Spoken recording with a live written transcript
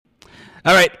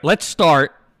All right, let's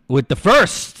start with the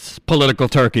first political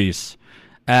turkeys,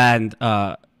 and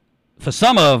for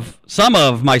some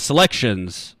of my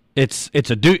selections, it's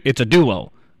a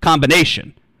duo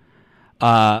combination.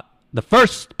 The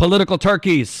first political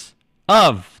turkeys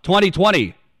of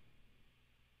 2020,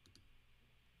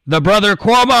 the brother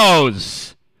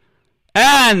Cuomo's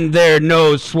and their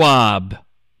nose swab,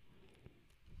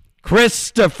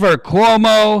 Christopher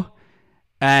Cuomo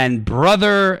and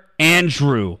brother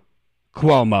Andrew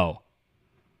Cuomo,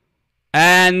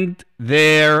 and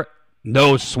their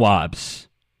nose swabs.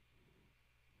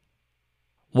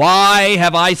 Why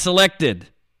have I selected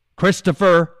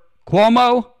Christopher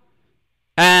Cuomo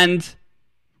and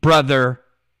brother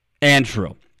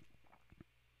Andrew?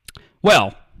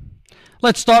 Well,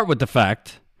 let's start with the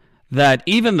fact that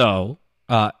even though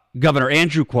Governor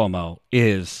Andrew Cuomo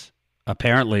is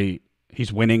apparently,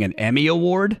 he's winning an Emmy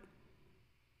Award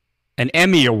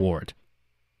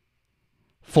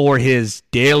for his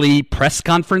daily press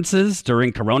conferences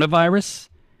during coronavirus.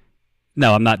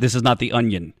 No, I'm not. This is not The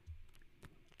Onion.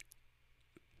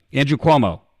 Andrew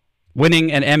Cuomo winning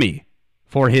an Emmy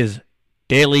for his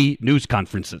daily news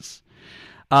conferences.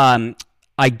 I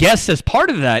guess as part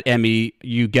of that Emmy,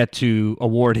 you get to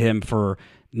award him for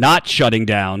not shutting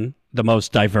down the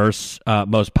most diverse,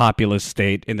 most populous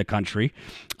state in the country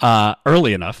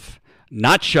early enough,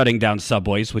 not shutting down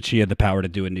subways, which he had the power to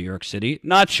do in New York City,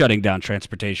 not shutting down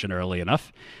transportation early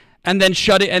enough, and then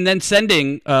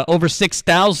sending over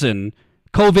 6,000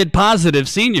 COVID positive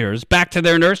seniors back to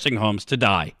their nursing homes to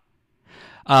die.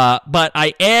 But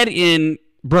I add in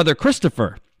brother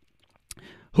Christopher,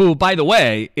 who, by the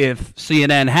way, if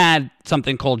CNN had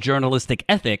something called journalistic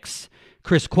ethics,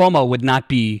 Chris Cuomo would not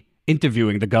be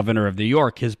interviewing the governor of New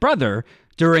York, his brother,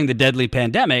 during the deadly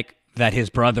pandemic that his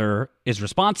brother is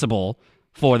responsible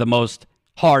for the most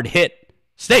hard-hit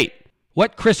state.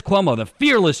 What Chris Cuomo, the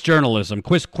fearless journalism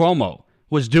Chris Cuomo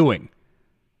was doing.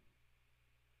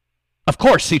 Of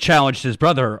course, he challenged his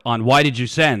brother on why did you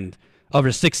send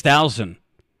over 6,000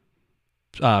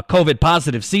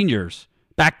 COVID-positive seniors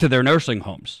back to their nursing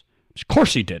homes. Of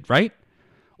course he did, right?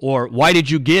 Or why did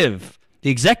you give the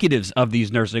executives of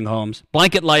these nursing homes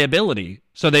blanket liability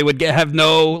so they would have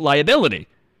no liability?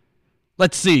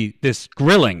 Let's see this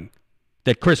grilling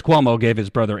that Chris Cuomo gave his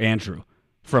brother Andrew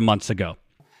from months ago.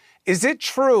 Is it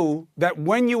true that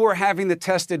when you were having the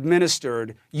test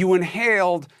administered, you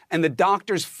inhaled and the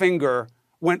doctor's finger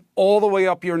went all the way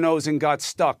up your nose and got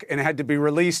stuck and had to be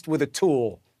released with a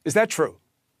tool? Is that true?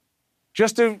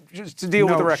 Just to deal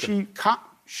with the record.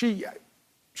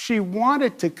 She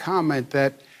wanted to comment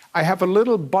that I have a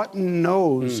little button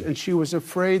nose, and she was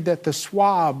afraid that the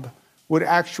swab would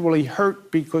actually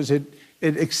hurt because it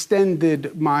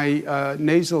extended my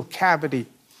nasal cavity.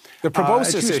 The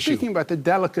proboscis she was issue. Speaking about the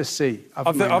delicacy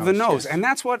of the nose. Yes. And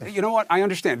that's what, you know what, I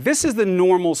understand. This is the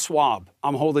normal swab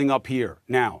I'm holding up here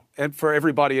now and for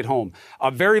everybody at home.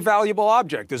 A very valuable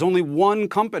object. There's only one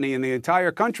company in the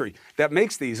entire country that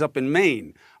makes these up in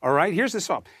Maine. All right, here's the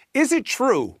swab. Is it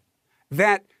true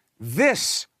that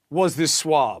this was the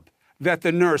swab that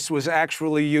the nurse was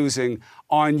actually using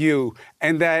on you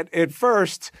and that at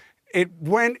first it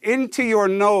went into your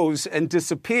nose and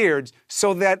disappeared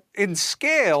so that in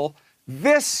scale,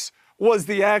 this was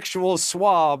the actual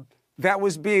swab that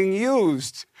was being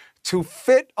used to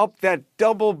fit up that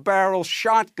double-barrel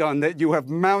shotgun that you have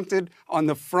mounted on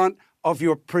the front of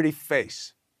your pretty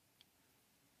face?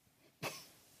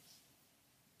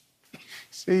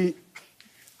 See,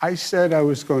 I said I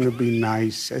was going to be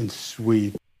nice and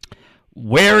sweet.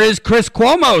 Where is Chris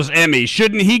Cuomo's Emmy?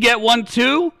 Shouldn't he get one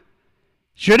too?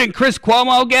 Shouldn't Chris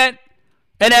Cuomo get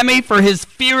an Emmy for his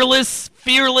fearless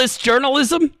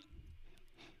journalism?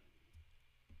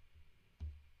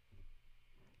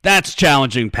 That's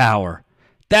challenging power.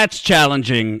 That's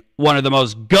challenging one of the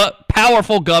most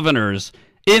powerful governors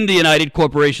in the United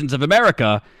Corporations of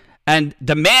America and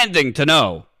demanding to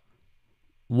know,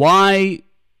 why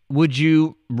would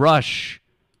you rush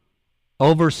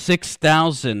over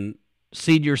 6,000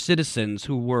 senior citizens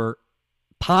who were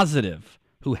positive,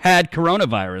 who had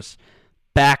coronavirus,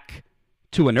 back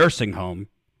to a nursing home?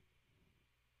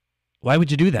 Why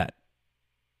would you do that?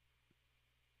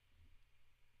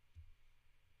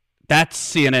 That's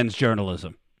CNN's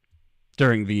journalism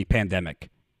during the pandemic.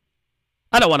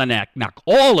 I don't want to knock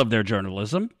all of their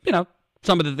journalism. You know,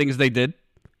 some of the things they did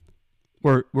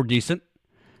were decent.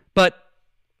 But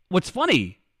what's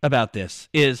funny about this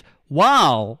is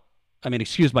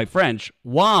excuse my French,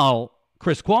 while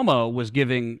Chris Cuomo was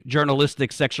giving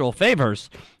journalistic sexual favors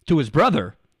to his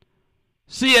brother,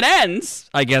 CNN's,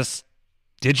 I guess,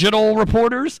 digital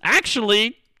reporters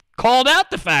actually called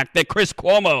out the fact that Chris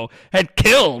Cuomo had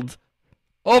killed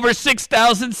over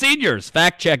 6,000 seniors,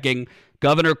 fact-checking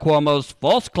Governor Cuomo's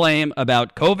false claim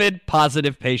about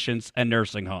COVID-positive patients and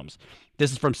nursing homes.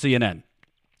 This is from CNN,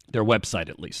 their website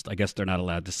at least. I guess they're not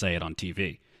allowed to say it on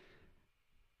TV.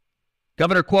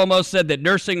 Governor Cuomo said that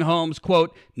nursing homes,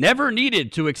 quote, never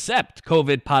needed to accept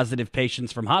COVID-positive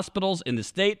patients from hospitals in the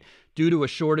state due to a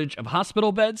shortage of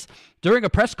hospital beds. During a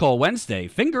press call Wednesday,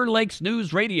 Finger Lakes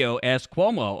News Radio asked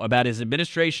Cuomo about his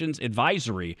administration's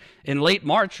advisory in late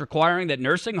March requiring that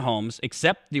nursing homes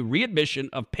accept the readmission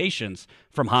of patients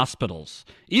from hospitals,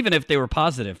 even if they were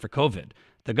positive for COVID.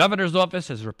 The governor's office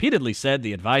has repeatedly said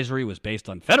the advisory was based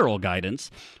on federal guidance,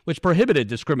 which prohibited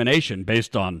discrimination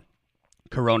based on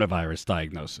coronavirus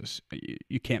diagnosis.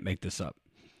 You can't make this up.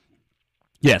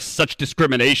 Yes, such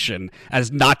discrimination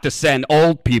as not to send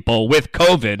old people with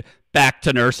COVID back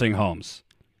to nursing homes.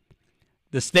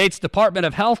 The state's Department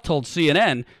of Health told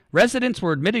CNN residents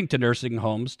were admitting to nursing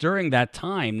homes during that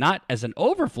time not as an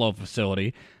overflow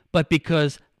facility, but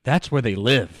because that's where they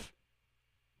live.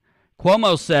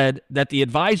 Cuomo said that the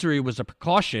advisory was a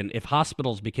precaution if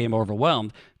hospitals became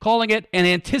overwhelmed, calling it an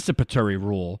anticipatory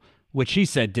rule, which he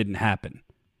said didn't happen.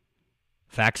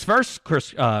 Facts first,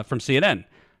 Chris, from CNN.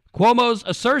 Cuomo's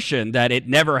assertion that it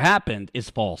never happened is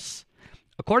false.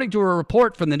 According to a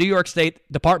report from the New York State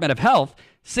Department of Health,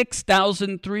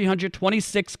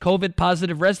 6,326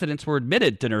 COVID-positive residents were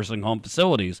admitted to nursing home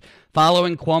facilities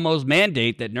following Cuomo's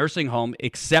mandate that nursing home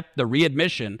accept the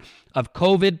readmission of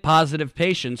COVID-positive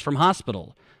patients from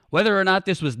hospital. Whether or not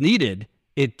this was needed,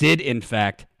 it did in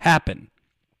fact happen.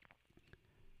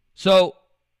 So,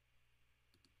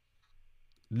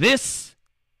 this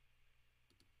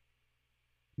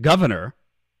governor,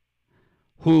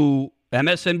 who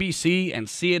MSNBC and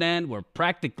CNN were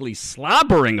practically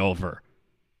slobbering over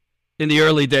in the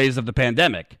early days of the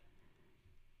pandemic,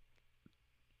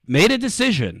 made a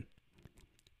decision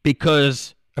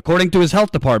because, according to his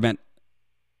health department,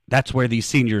 that's where these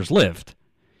seniors lived,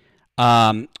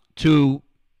 to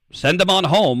send them on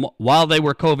home while they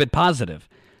were COVID positive,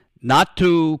 not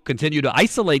to continue to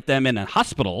isolate them in a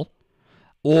hospital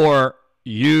or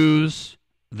use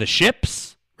the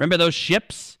ships. Remember those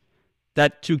ships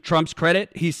that, to Trump's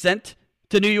credit, he sent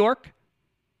to New York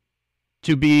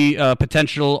to be a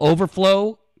potential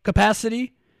overflow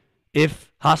capacity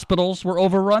if hospitals were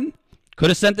overrun? Could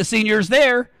have sent the seniors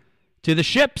there to the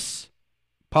ships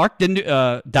docked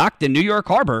in New York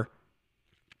Harbor.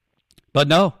 But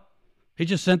no, he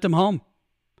just sent them home.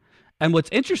 And what's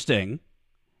interesting,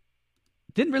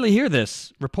 didn't really hear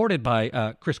this reported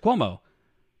by Chris Cuomo.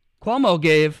 Cuomo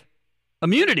gave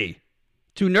immunity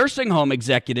to nursing home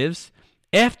executives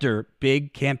after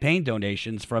big campaign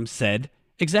donations from said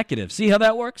executives. See how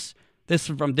that works? This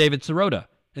is from David Sirota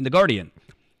in The Guardian.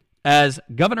 As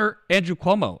Governor Andrew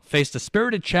Cuomo faced a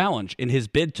spirited challenge in his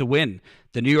bid to win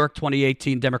the New York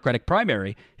 2018 Democratic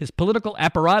primary, his political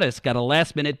apparatus got a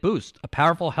last-minute boost. A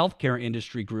powerful healthcare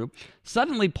industry group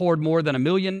suddenly poured more than $1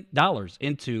 million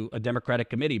into a Democratic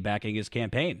committee backing his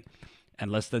campaign.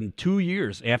 And less than 2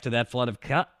 years after that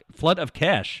flood of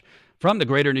cash from the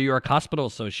Greater New York Hospital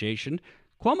Association,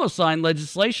 Cuomo signed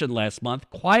legislation last month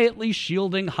quietly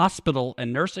shielding hospital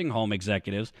and nursing home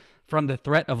executives from the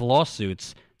threat of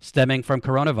lawsuits stemming from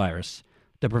coronavirus.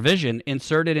 The provision,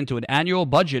 inserted into an annual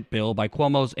budget bill by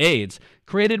Cuomo's aides,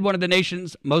 created one of the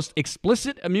nation's most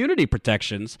explicit immunity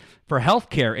protections for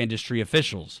healthcare industry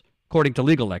officials, according to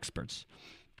legal experts.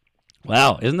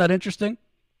 Wow, isn't that interesting?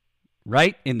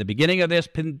 Right in the beginning of this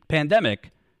pandemic,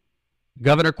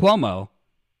 Governor Cuomo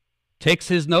takes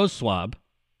his nose swab,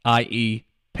 i.e.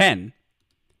 pen,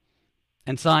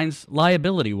 and signs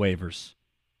liability waivers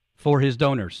for his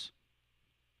donors.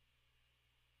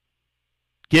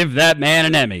 Give that man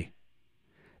an Emmy.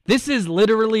 This is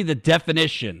literally the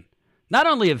definition, not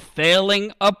only of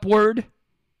failing upward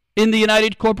in the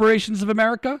United Corporations of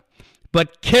America,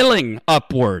 but killing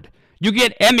upward. You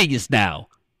get Emmys now.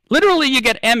 Literally, you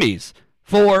get Emmys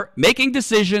for making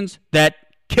decisions that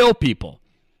kill people.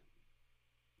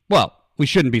 Well, we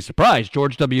shouldn't be surprised.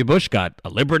 George W. Bush got a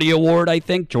Liberty Award, I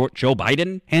think. Joe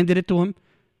Biden handed it to him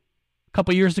a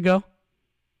couple years ago.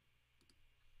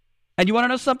 And you want to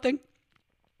know something?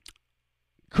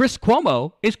 Chris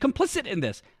Cuomo is complicit in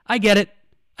this. I get it.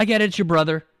 It's your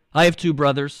brother. I have two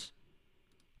brothers.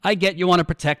 I get you want to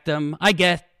protect them. I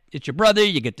get it's your brother.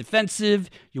 You get defensive.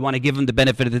 You want to give him the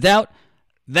benefit of the doubt.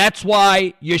 That's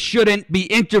why you shouldn't be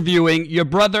interviewing your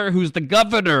brother, who's the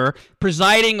governor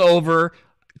presiding over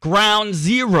ground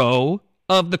zero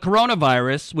of the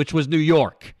coronavirus, which was New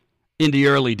York in the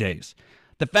early days.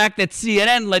 The fact that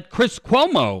CNN let Chris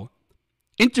Cuomo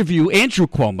interview Andrew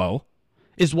Cuomo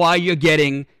is why you're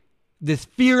getting this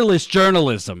fearless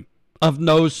journalism of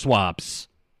nose swabs.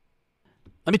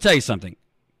 Let me tell you something.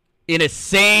 In a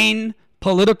sane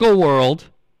political world,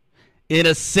 in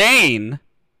a sane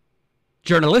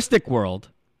journalistic world,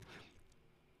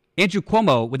 Andrew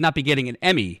Cuomo would not be getting an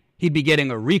Emmy. He'd be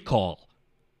getting a recall.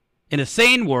 In a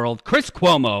sane world, Chris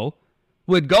Cuomo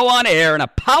would go on air and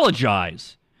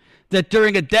apologize that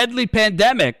during a deadly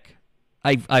pandemic,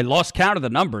 I lost count of the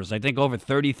numbers. I think over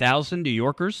 30,000 New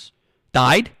Yorkers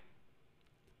died.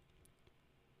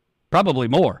 Probably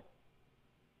more.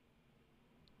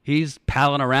 He's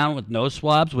palling around with nose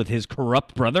swabs with his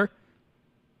corrupt brother.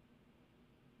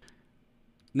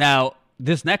 Now,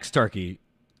 this next turkey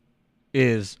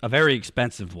is a very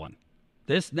expensive one.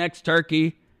 This next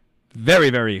turkey, very,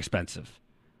 very expensive.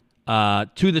 To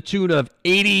the tune of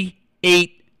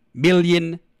 $88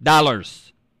 million.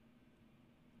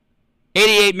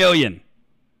 $88 million.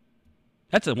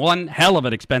 That's one hell of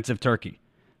an expensive turkey.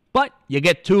 But you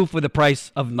get two for the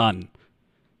price of none.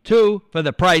 Two for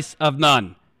the price of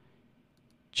none.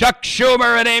 Chuck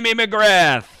Schumer and Amy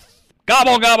McGrath.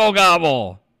 Gobble, gobble,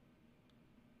 gobble.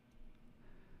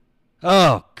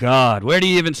 Oh, God. Where do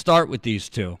you even start with these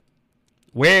two?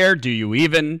 Where do you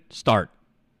even start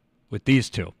with these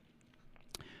two?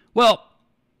 Well,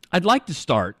 I'd like to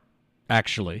start,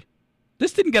 actually.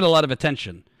 This didn't get a lot of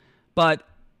attention, but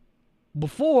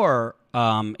before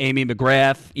Amy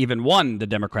McGrath even won the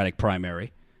Democratic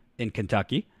primary in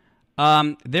Kentucky,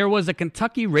 there was a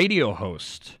Kentucky radio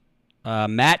host,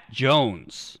 Matt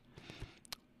Jones.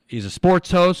 He's a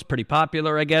sports host, pretty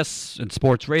popular, I guess, in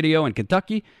sports radio in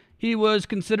Kentucky. He was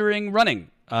considering running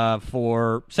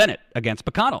for Senate against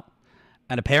McConnell.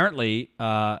 And apparently,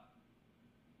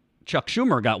 Chuck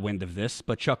Schumer got wind of this,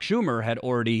 but Chuck Schumer had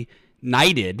already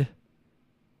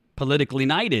politically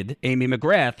knighted Amy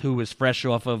McGrath, who was fresh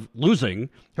off of losing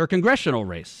her congressional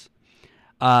race.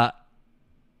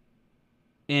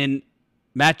 In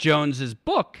Matt Jones's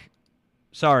book,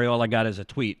 sorry, all I got is a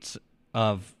tweet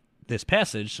of this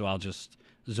passage, so I'll just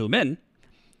zoom in.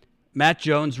 Matt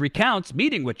Jones recounts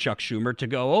meeting with Chuck Schumer to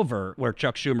go over where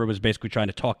Chuck Schumer was basically trying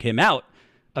to talk him out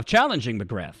of challenging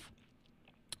McGrath.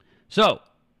 So,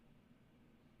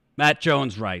 Matt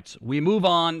Jones writes, we move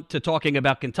on to talking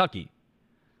about Kentucky.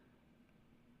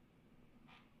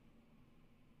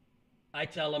 I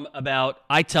tell him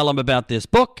about this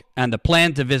book and the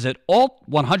plan to visit all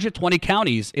 120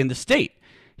 counties in the state.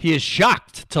 He is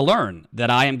shocked to learn that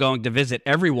I am going to visit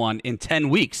everyone in 10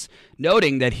 weeks,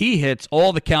 noting that he hits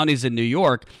all the counties in New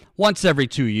York once every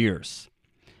 2 years,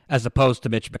 as opposed to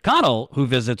Mitch McConnell, who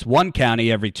visits one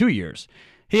county every 2 years.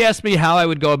 He asked me how I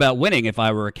would go about winning if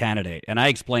I were a candidate, and I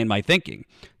explained my thinking.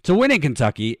 To win in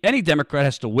Kentucky, any Democrat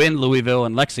has to win Louisville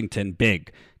and Lexington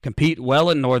big, compete well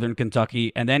in northern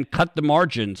Kentucky, and then cut the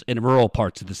margins in rural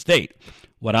parts of the state.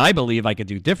 What I believe I could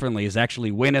do differently is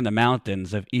actually win in the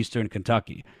mountains of eastern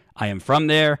Kentucky. I am from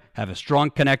there, have a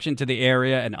strong connection to the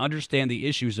area, and understand the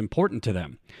issues important to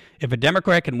them. If a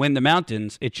Democrat can win the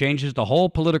mountains, it changes the whole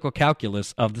political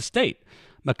calculus of the state.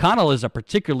 McConnell is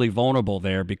particularly vulnerable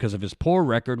there because of his poor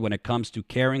record when it comes to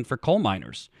caring for coal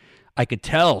miners. I could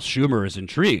tell Schumer is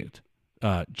intrigued,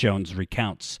 Jones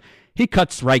recounts. He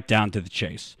cuts right down to the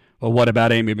chase. Well, what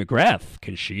about Amy McGrath?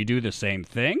 Can she do the same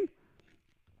thing?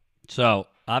 So,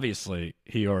 obviously,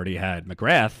 he already had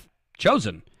McGrath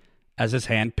chosen as his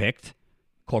hand-picked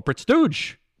corporate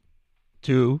stooge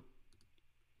to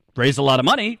raise a lot of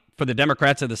money for the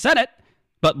Democrats in the Senate,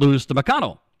 but lose to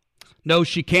McConnell. No,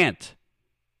 she can't,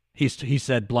 he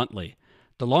said bluntly.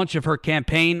 The launch of her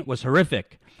campaign was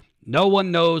horrific. No one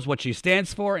knows what she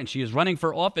stands for, and she is running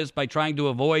for office by trying to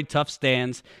avoid tough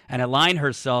stands and align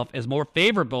herself as more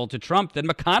favorable to Trump than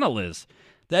McConnell is.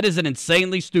 That is an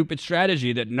insanely stupid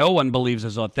strategy that no one believes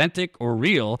is authentic or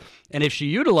real, and if she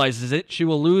utilizes it, she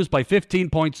will lose by 15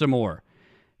 points or more.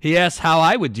 He asks how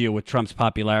I would deal with Trump's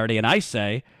popularity, and I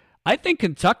say, I think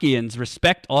Kentuckians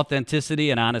respect authenticity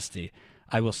and honesty.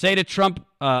 I will say to Trump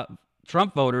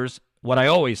voters what I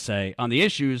always say. On the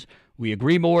issues, we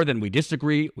agree more than we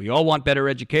disagree. We all want better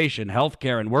education, health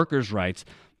care, and workers' rights.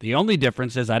 The only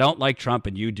difference is I don't like Trump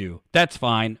and you do. That's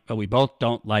fine, but we both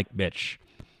don't like Mitch.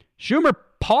 Schumer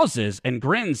pauses and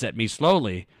grins at me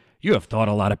slowly. You have thought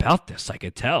a lot about this, I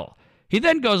could tell. He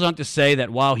then goes on to say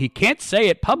that while he can't say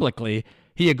it publicly,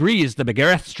 he agrees the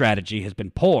McGrath strategy has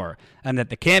been poor and that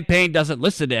the campaign doesn't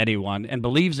listen to anyone and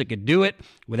believes it could do it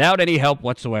without any help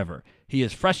whatsoever. He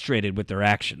is frustrated with their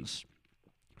actions.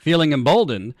 Feeling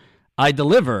emboldened, I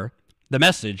deliver the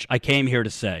message I came here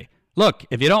to say. Look,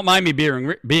 if you don't mind me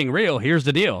being real, here's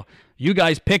the deal. You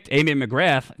guys picked Amy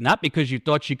McGrath not because you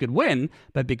thought she could win,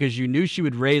 but because you knew she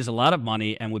would raise a lot of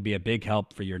money and would be a big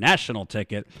help for your national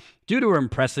ticket due to her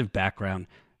impressive background.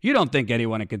 You don't think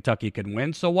anyone in Kentucky can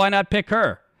win, so why not pick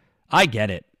her? I get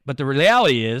it, but the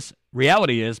reality is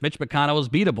Mitch McConnell is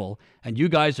beatable, and you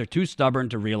guys are too stubborn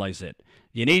to realize it.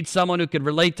 You need someone who can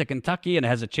relate to Kentucky and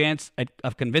has a chance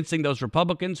of convincing those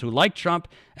Republicans who like Trump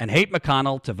and hate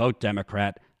McConnell to vote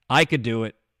Democrat. I could do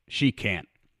it. She can't.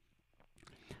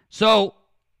 So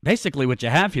basically what you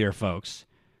have here, folks,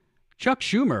 Chuck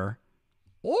Schumer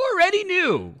already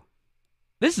knew.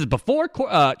 This is before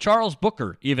Charles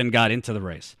Booker even got into the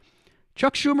race.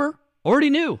 Chuck Schumer already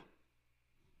knew.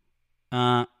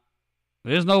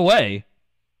 There's no way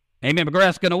Amy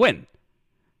McGrath's going to win.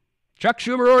 Chuck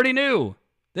Schumer already knew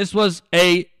this was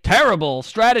a terrible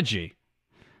strategy.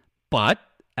 But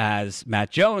as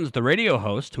Matt Jones, the radio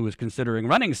host who was considering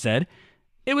running, said,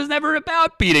 it was never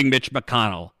about beating Mitch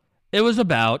McConnell. It was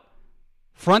about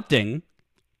fronting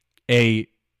the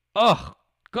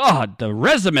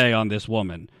resume on this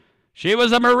woman. She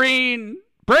was a Marine,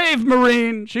 brave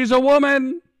Marine. She's a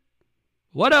woman.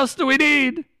 What else do we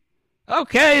need?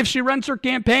 Okay, if she runs her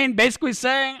campaign basically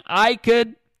saying, I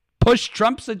could push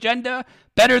Trump's agenda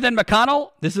better than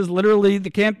McConnell. This is literally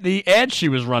the ad she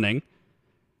was running.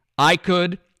 I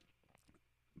could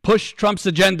push Trump's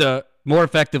agenda more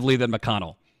effectively than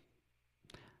McConnell.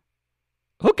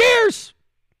 Who cares?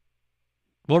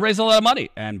 We'll raise a lot of money.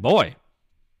 And boy,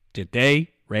 did they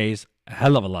raise a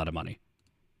hell of a lot of money.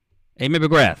 Amy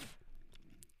McGrath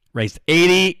raised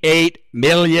 $88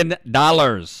 million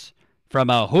from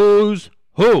a who's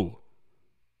who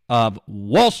of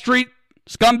Wall Street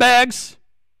scumbags,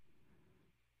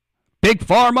 big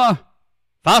pharma,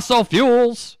 fossil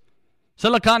fuels,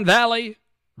 Silicon Valley,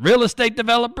 real estate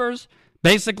developers,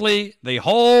 basically the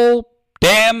whole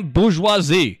damn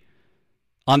bourgeoisie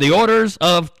on the orders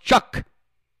of Chuck.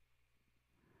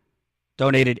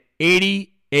 Donated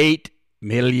 $88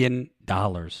 million.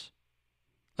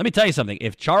 Let me tell you something.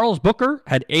 If Charles Booker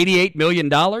had $88 million,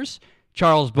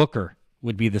 Charles Booker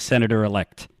would be the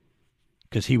senator-elect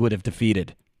because he would have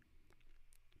defeated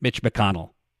Mitch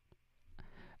McConnell.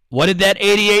 What did that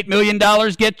 $88 million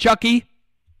get, Chucky?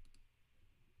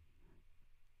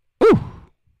 Ooh.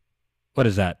 What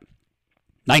is that?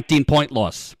 19-point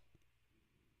loss.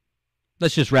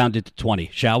 Let's just round it to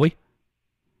 20, shall we?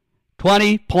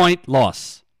 20-point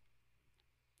loss.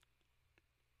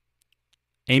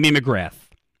 Amy McGrath,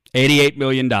 $88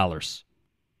 million.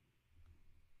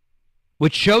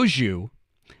 Which shows you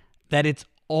that it's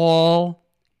all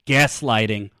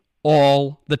gaslighting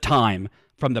all the time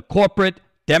from the corporate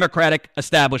Democratic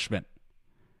establishment.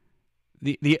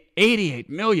 The $88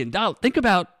 million, think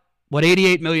about what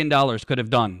 $88 million could have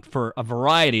done for a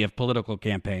variety of political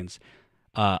campaigns.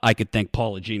 I could think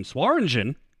Paula Jean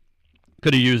Swearengin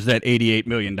could have used that $88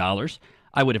 million.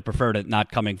 I would have preferred it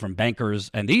not coming from bankers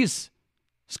and these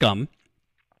scum.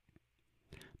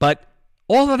 But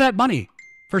all of that money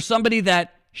for somebody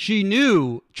that she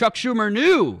knew, Chuck Schumer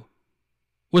knew,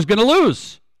 was going to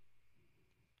lose.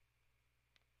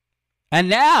 And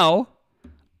now,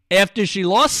 after she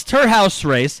lost her House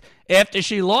race, after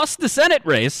she lost the Senate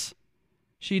race,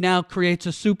 she now creates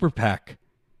a super PAC.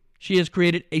 She has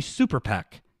created a super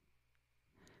PAC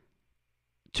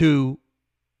to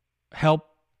help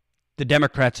the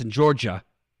Democrats in Georgia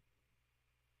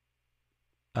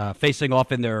facing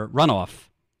off in their runoff.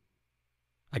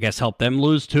 I guess help them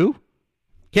lose too?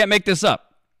 Can't make this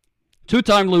up.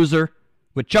 Two-time loser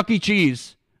with Chuck E.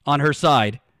 Cheese on her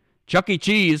side. Chuck E.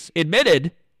 Cheese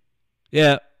admitted,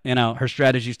 her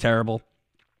strategy's terrible.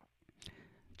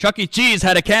 Chuck E. Cheese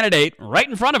had a candidate right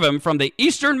in front of him from the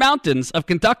eastern mountains of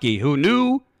Kentucky who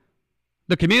knew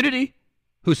the community,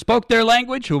 who spoke their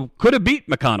language, who could have beat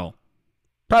McConnell.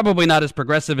 Probably not as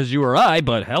progressive as you or I,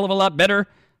 but hell of a lot better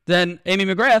than Amy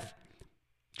McGrath.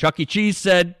 Chuck E. Cheese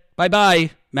said,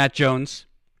 bye-bye, Matt Jones.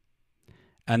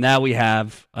 And now we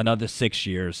have another 6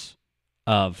 years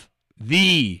of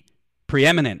the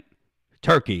preeminent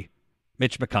turkey,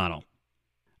 Mitch McConnell.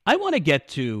 I want to get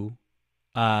to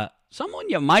someone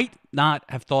you might not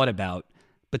have thought about,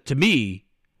 but to me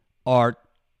are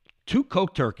two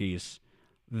Coke turkeys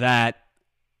that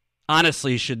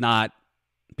honestly should not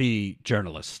be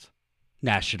journalists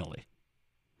nationally.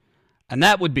 And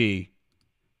that would be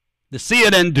the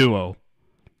CNN duo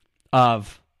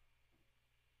of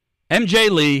MJ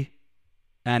Lee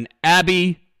and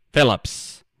Abby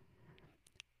Phillips.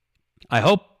 I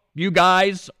hope you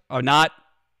guys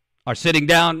are sitting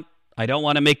down. I don't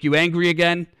want to make you angry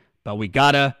again, but we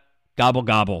gotta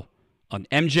gobble on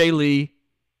MJ Lee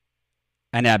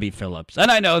and Abby Phillips. And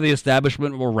I know the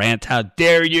establishment will rant, how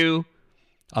dare you?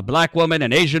 a black woman,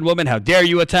 an Asian woman. How dare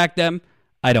you attack them?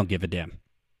 I don't give a damn.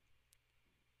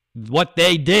 What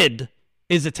they did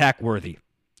is attack worthy,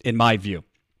 in my view.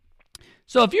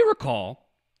 So if you recall,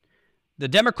 the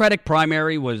Democratic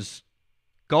primary was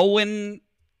going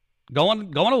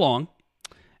along,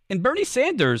 and Bernie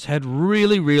Sanders had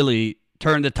really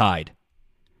turned the tide.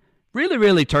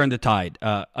 Really turned the tide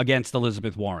against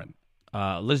Elizabeth Warren.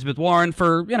 Elizabeth Warren,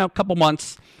 for a couple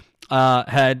months,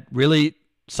 had really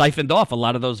siphoned off a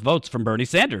lot of those votes from Bernie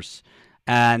Sanders,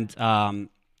 and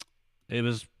it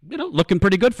was looking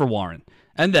pretty good for Warren.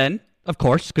 And then, of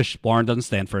course, because Warren doesn't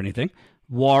stand for anything,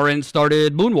 Warren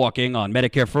started moonwalking on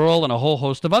Medicare for All and a whole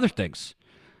host of other things.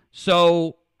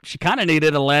 So she kind of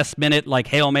needed a last-minute,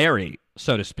 Hail Mary,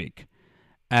 so to speak.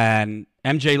 And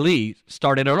MJ Lee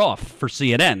started it off for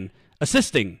CNN,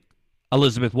 assisting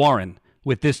Elizabeth Warren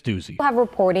with this doozy. Have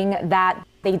reporting that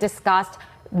they discussed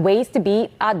ways to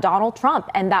beat Donald Trump,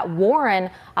 and that Warren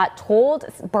told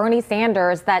Bernie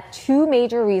Sanders that two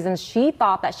major reasons she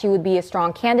thought that she would be a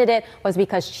strong candidate was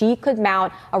because she could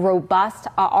mount a robust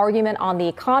argument on the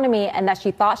economy, and that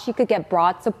she thought she could get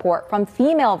broad support from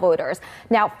female voters.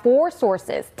 Now, 4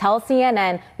 sources tell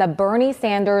CNN that Bernie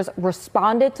Sanders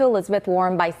responded to Elizabeth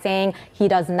Warren by saying he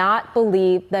does not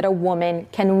believe that a woman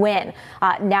can win.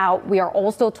 Now, we are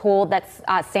also told that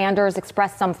Sanders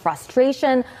expressed some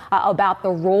frustration about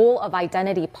the role of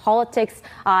identity politics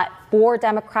for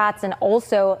Democrats, and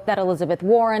also that Elizabeth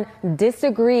Warren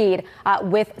disagreed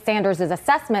with Sanders'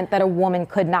 assessment that a woman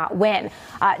could not win.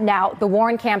 Now, the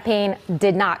Warren campaign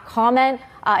did not comment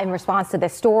in response to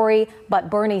this story, but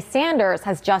Bernie Sanders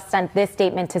has just sent this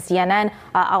statement to CNN.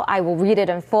 I will read it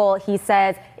in full. He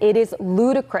says, "It is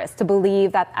ludicrous to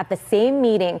believe that at the same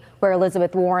meeting where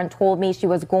Elizabeth Warren told me she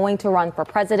was going to run for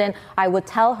president, I would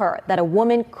tell her that a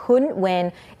woman couldn't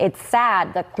win. It's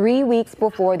sad that 3 weeks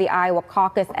before the Iowa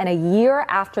caucus and a year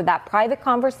after that private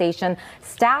conversation,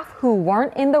 staff who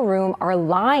weren't in the room are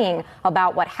lying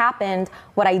about what happened.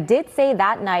 What I did say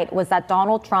that night was that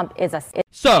Donald Trump is a..."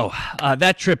 So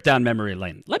that trip down memory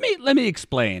lane. Let me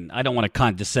explain. I don't want to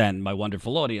condescend my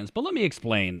wonderful audience, but let me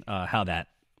explain how that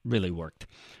really worked.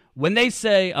 When they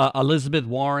say Elizabeth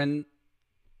Warren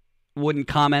wouldn't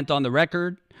comment on the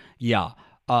record,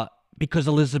 because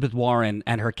Elizabeth Warren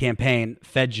and her campaign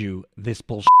fed you this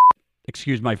bullshit,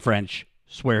 excuse my French,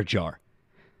 swear jar.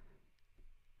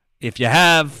 If you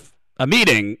have a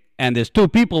meeting and there's 2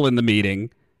 people in the meeting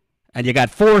and you got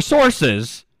 4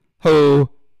 sources who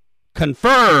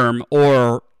confirm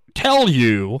or tell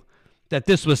you that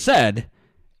this was said,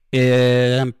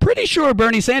 I'm pretty sure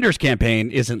Bernie Sanders' campaign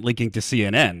isn't leaking to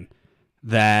CNN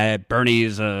that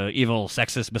Bernie's a evil,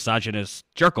 sexist, misogynist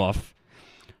jerk-off.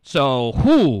 So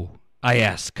who, I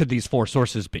ask, could these 4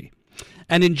 sources be?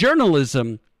 And in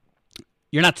journalism,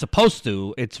 you're not supposed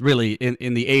to. It's really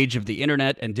in the age of the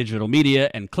internet and digital media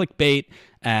and clickbait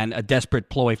and a desperate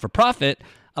ploy for profit,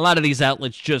 a lot of these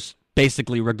outlets just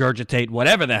basically regurgitate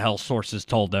whatever the hell sources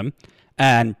told them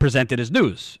and present it as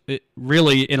news. It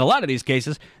really, in a lot of these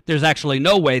cases, there's actually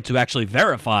no way to actually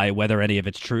verify whether any of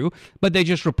it's true, but they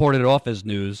just report it off as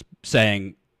news,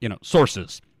 saying,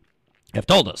 sources have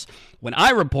told us. When I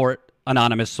report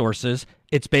anonymous sources,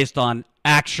 it's based on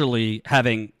actually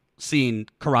having seen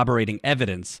corroborating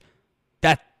evidence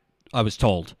that I was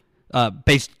told,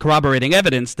 based corroborating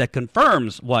evidence that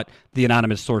confirms what the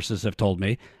anonymous sources have told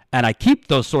me. And I keep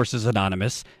those sources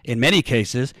anonymous in many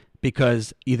cases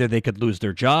because either they could lose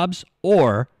their jobs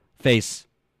or face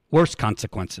worse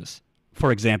consequences.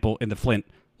 For example, in the Flint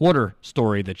water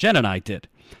story that Jen and I did.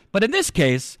 But in this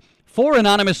case, 4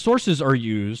 anonymous sources are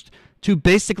used to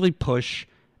basically push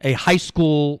a high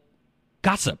school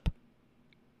gossip.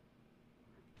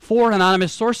 4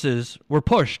 anonymous sources were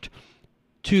pushed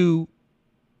to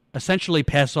essentially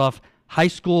pass off high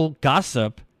school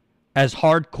gossip as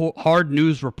hard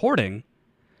news reporting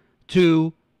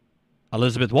to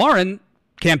Elizabeth Warren.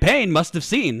 Campaign must have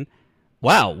seen,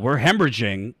 wow, we're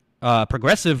hemorrhaging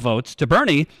progressive votes to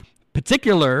Bernie.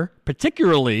 Particularly,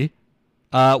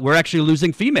 we're actually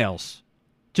losing females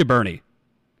to Bernie.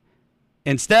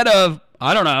 Instead of,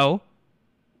 I don't know,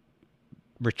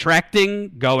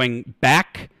 retracting, going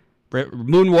back,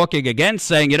 moonwalking again,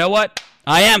 saying, you know what,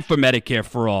 I am for Medicare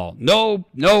for all. No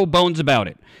bones about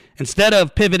it. Instead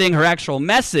of pivoting her actual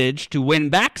message to win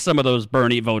back some of those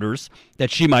Bernie voters that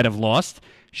she might have lost,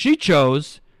 she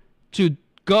chose to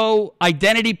go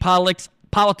identity politics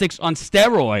on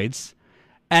steroids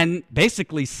and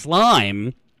basically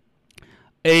slime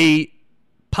a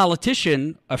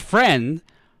politician, a friend,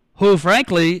 who,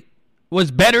 frankly,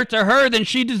 was better to her than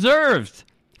she deserved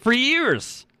for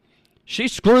years. She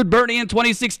screwed Bernie in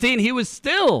 2016. He was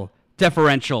still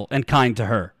deferential and kind to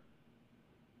her.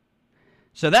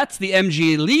 So that's the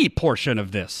MJ Lee portion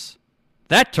of this.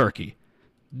 That turkey.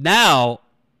 Now,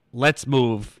 let's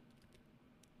move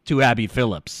to Abby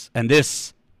Phillips and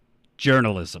this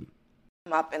journalism.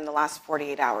 Up in the last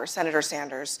 48 hours, Senator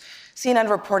Sanders. CNN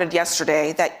reported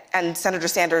yesterday that, and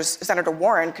Senator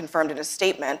Warren confirmed in a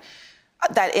statement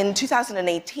that in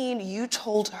 2018, you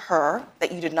told her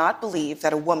that you did not believe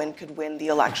that a woman could win the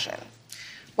election.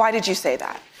 Why did you say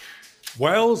that?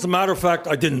 Well, as a matter of fact,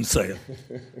 I didn't say it.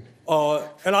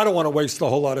 And I don't want to waste a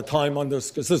whole lot of time on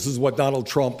this because this is what Donald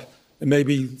Trump and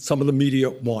maybe some of the media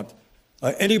want.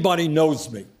 Anybody knows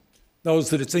me, knows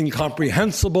that it's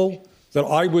incomprehensible that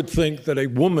I would think that a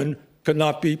woman could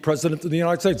not be president of the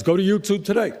United States. Go to YouTube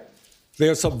today.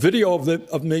 There's a video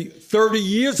of me 30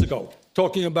 years ago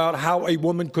talking about how a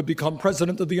woman could become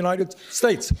president of the United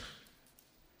States.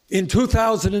 In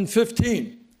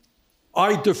 2015,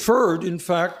 I deferred, in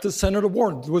fact, to Senator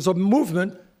Warren. There was a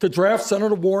movement to draft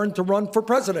Senator Warren to run for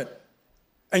president.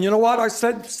 And you know what? I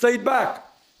stayed back.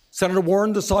 Senator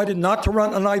Warren decided not to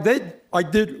run, and I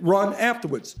did run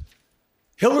afterwards.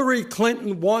 Hillary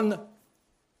Clinton won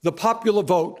the popular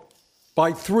vote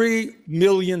by 3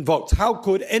 million votes. How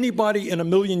could anybody in a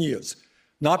million years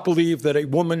not believe that a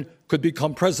woman could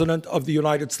become president of the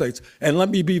United States? And let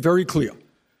me be very clear.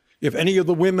 If any of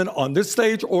the women on this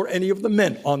stage or any of the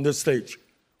men on this stage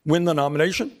win the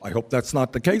nomination, I hope that's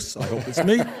not the case. I hope it's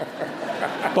me.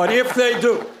 But if they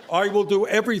do, I will do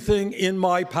everything in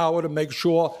my power to make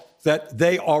sure that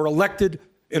they are elected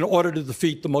in order to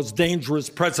defeat the most dangerous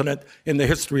president in the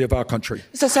history of our country.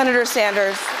 So, Senator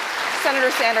Sanders,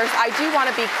 I do want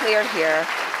to be clear here.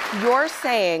 You're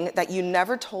saying that you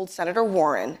never told Senator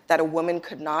Warren that a woman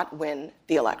could not win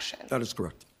the election. That is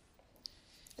correct.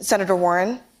 Senator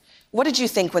Warren, what did you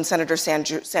think when Senator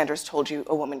Sanders told you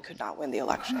a woman could not win the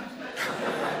election?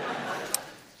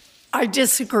 I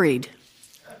disagreed.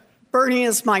 Bernie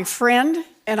is my friend,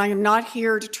 and I am not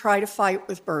here to try to fight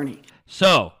with Bernie.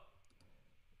 So,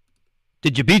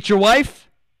 did you beat your wife?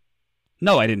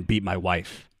 No, I didn't beat my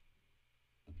wife.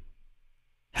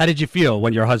 How did you feel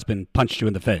when your husband punched you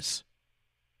in the face?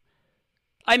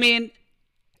 I mean,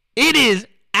 it is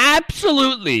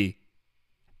absolutely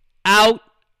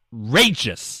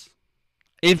outrageous.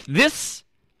 If this,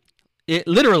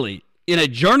 literally, in a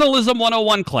journalism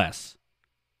 101 class,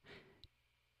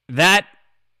 that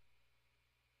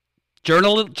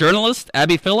journalist,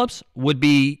 Abby Phillips, would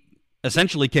be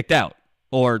essentially kicked out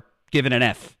or given an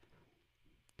F.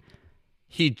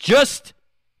 He just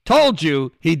told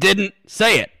you he didn't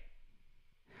say it.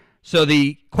 So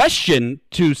the question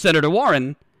to Senator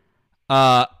Warren,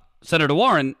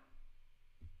 Senator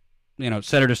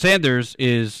Sanders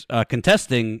is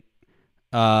contesting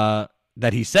that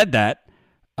he said that.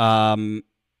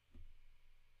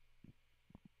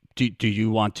 Do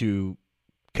you want to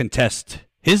contest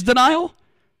his denial?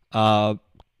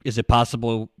 Is it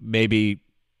possible maybe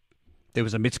there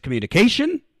was a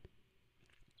miscommunication?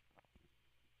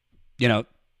 You know,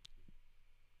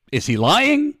 is he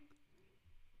lying?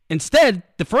 Instead,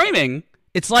 the framing,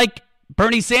 it's like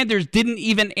Bernie Sanders didn't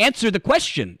even answer the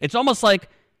question. It's almost like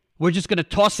we're just going to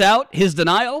toss out his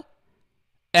denial.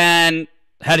 And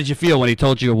how did you feel when he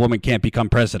told you a woman can't become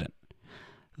president?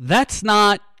 That's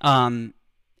not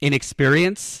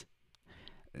inexperience.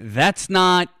 That's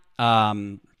not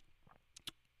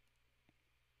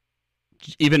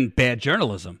even bad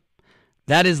journalism.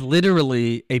 That is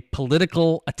literally a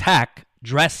political attack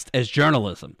dressed as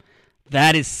journalism.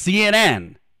 That is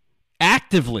CNN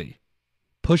actively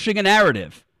pushing a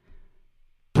narrative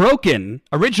broken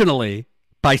originally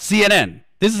by CNN.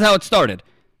 This is how it started.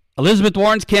 Elizabeth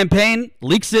Warren's campaign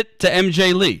leaks it to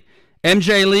MJ Lee.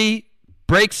 MJ Lee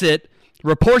breaks it,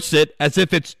 reports it as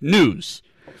if it's news.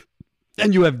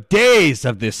 And you have days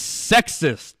of this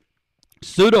sexist,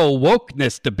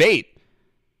 pseudo-wokeness debate.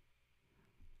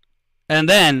 And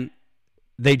then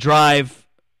they drive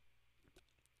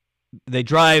it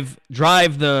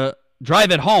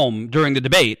home during the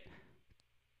debate.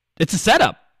 It's a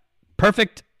setup.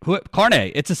 Perfect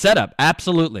Carney. It's a setup.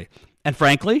 Absolutely. And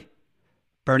frankly,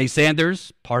 Bernie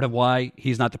Sanders, part of why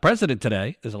he's not the president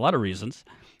today, there's a lot of reasons,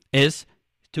 is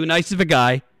too nice of a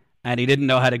guy, and he didn't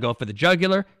know how to go for the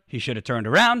jugular. He should have turned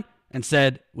around and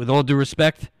said, with all due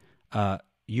respect,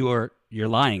 you're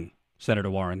lying, Senator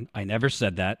Warren. I never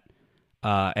said that.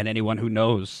 And anyone who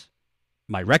knows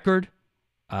my record,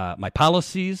 my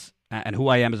policies, and who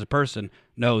I am as a person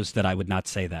knows that I would not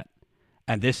say that.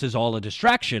 And this is all a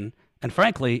distraction. And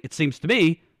frankly, it seems to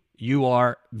me you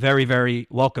are very, very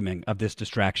welcoming of this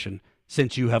distraction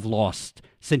since you have lost,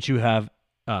 since you have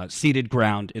ceded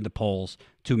ground in the polls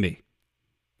to me.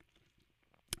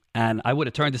 And I would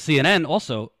have turned to CNN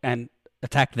also and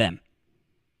attacked them.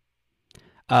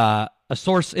 A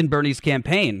source in Bernie's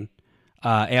campaign,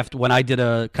 after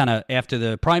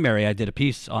the primary, I did a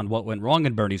piece on what went wrong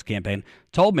in Bernie's campaign,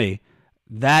 told me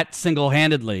that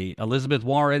single-handedly, Elizabeth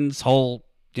Warren's whole,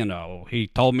 he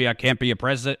told me I can't be a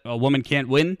president, a woman can't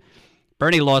win.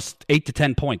 Bernie lost 8 to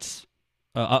 10 points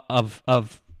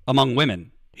of among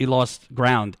women. He lost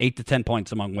ground 8 to 10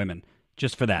 points among women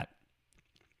just for that.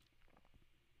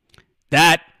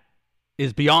 That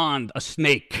is beyond a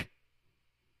snake.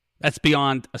 That's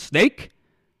beyond a snake.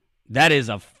 That is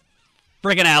a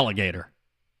friggin' alligator.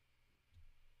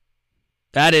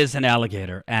 That is an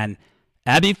alligator. And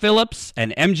Abby Phillips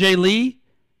and MJ Lee,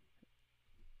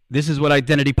 this is what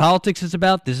identity politics is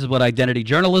about. This is what identity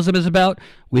journalism is about.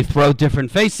 We throw different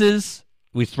faces.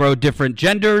 We throw different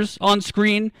genders on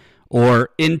screen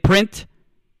or in print.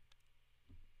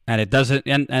 And it doesn't,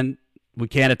 and we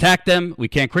can't attack them. We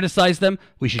can't criticize them.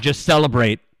 We should just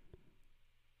celebrate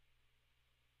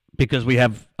because we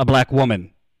have a black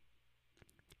woman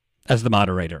as the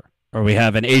moderator, or we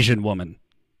have an Asian woman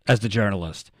as the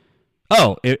journalist.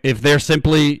 Oh, if they're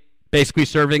simply basically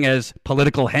serving as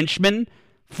political henchmen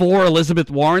for Elizabeth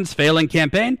Warren's failing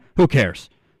campaign, who cares?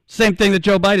 Same thing that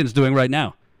Joe Biden's doing right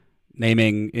now,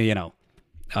 naming,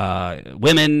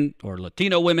 women or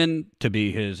Latino women to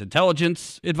be his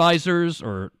intelligence advisors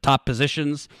or top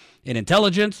positions in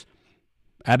intelligence.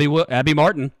 Abby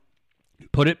Martin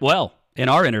put it well in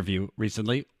our interview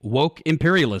recently. Woke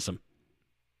imperialism.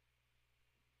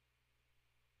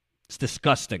 It's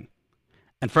disgusting.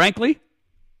 And frankly,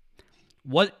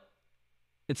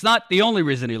 it's not the only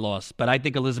reason he lost, but I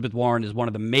think Elizabeth Warren is one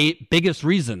of the biggest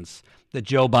reasons that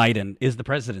Joe Biden is the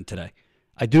president today.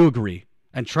 I do agree.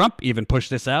 And Trump even pushed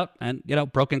this out, and,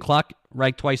 broken clock,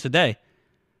 right twice a day.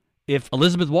 If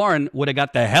Elizabeth Warren would have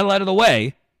got the hell out of the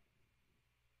way,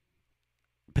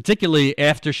 particularly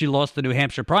after she lost the New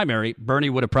Hampshire primary, Bernie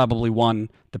would have probably won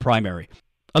the primary.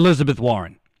 Elizabeth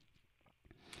Warren.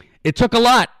 It took a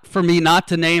lot for me not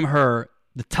to name her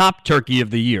the top turkey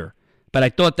of the year, but I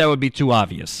thought that would be too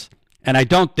obvious. And I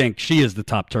don't think she is the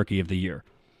top turkey of the year.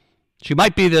 She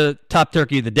might be the top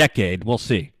turkey of the decade. We'll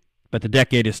see. But the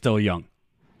decade is still young.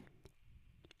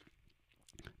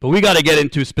 But we got to get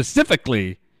into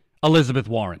specifically Elizabeth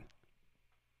Warren,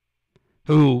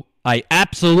 who I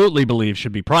absolutely believe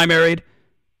should be primaried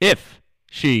if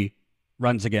she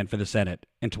runs again for the Senate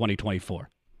in 2024.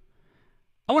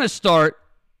 I want to start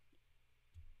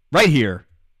right here.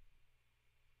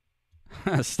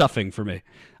 Stuffing for me.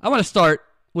 I want to start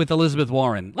with Elizabeth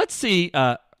Warren. Let's see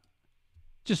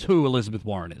just who Elizabeth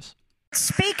Warren is.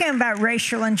 Speaking about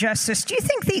racial injustice, do you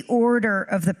think the order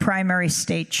of the primary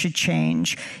states should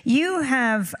change? You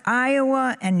have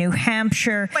Iowa and New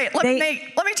Hampshire. Wait, let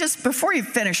me just, before you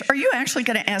finish, are you actually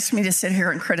going to ask me to sit here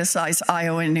and criticize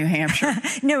Iowa and New Hampshire?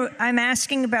 No, I'm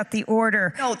asking about the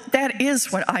order. No, that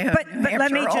is what Iowa and New Hampshire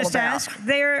let me are just all about. ask,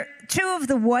 they're two of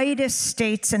the whitest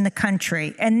states in the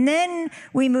country. And then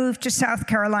we move to South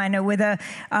Carolina with a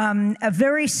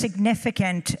very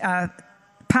significant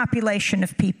population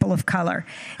of people of color.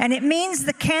 And it means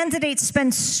the candidates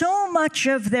spend so much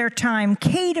of their time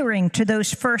catering to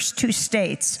those first two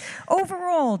states.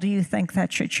 Overall, do you think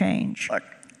that should change? Look,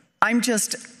 I'm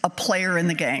just a player in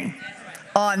the game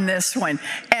on this one.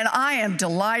 And I am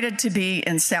delighted to be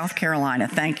in South Carolina.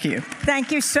 Thank you.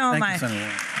 Thank you so much. Thank you,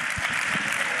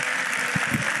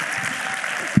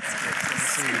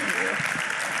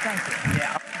 Thank you.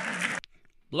 Yeah.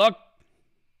 Look,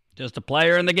 just a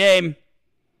player in the game.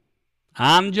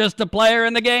 I'm just a player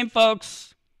in the game,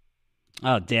 folks.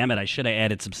 Oh, damn it. I should have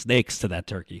added some snakes to that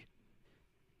turkey.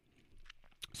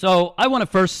 So I want to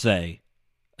first say,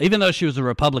 even though she was a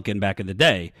Republican back in the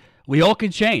day, we all can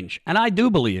change. And I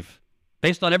do believe,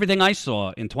 based on everything I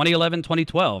saw in 2011,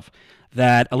 2012,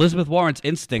 that Elizabeth Warren's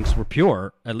instincts were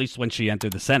pure, at least when she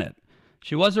entered the Senate.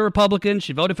 She was a Republican.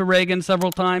 She voted for Reagan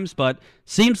several times, but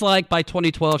seems like by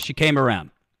 2012 she came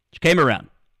around.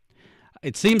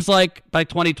 It seems like by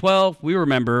 2012, we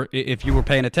remember, if you were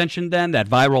paying attention then, that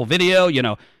viral video,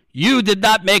 you did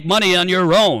not make money on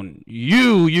your own.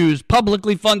 You used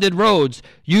publicly funded roads.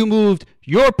 You moved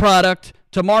your product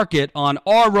to market on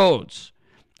our roads.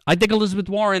 I think Elizabeth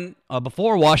Warren,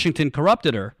 before Washington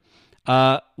corrupted her,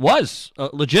 was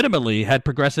legitimately had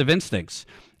progressive instincts.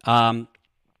 From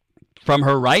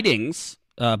her writings,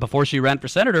 before she ran for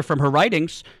senator, from her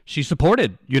writings, she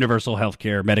supported universal health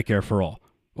care, Medicare for all.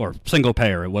 Or single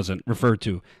payer, it wasn't referred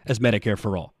to as Medicare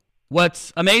for all.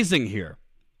 What's amazing here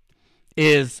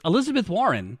is Elizabeth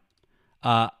Warren,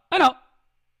 I know,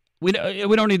 we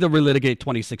don't need to relitigate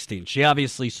 2016. She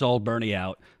obviously sold Bernie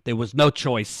out. There was no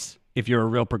choice if you're a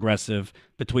real progressive,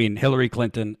 between Hillary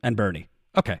Clinton and Bernie.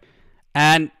 Okay.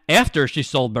 And after she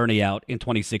sold Bernie out in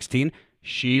 2016,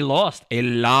 she lost a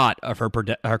lot of her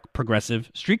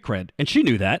progressive street cred, and she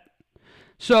knew that.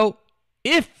 So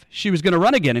if she was going to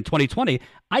run again in 2020,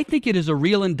 I think it is a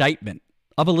real indictment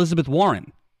of Elizabeth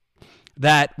Warren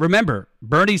that, remember,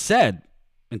 Bernie said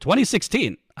in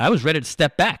 2016, I was ready to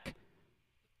step back.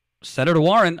 Senator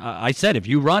Warren, I said, if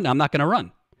you run, I'm not going to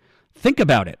run. Think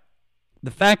about it. The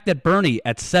fact that Bernie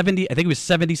at 70, I think it was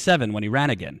 77 when he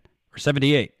ran again, or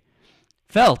 78,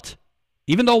 felt,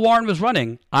 even though Warren was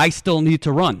running, I still need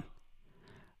to run.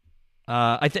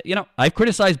 I've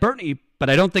criticized Bernie, but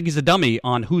I don't think he's a dummy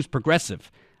on who's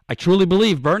progressive. I truly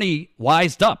believe Bernie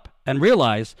wised up and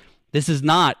realized this is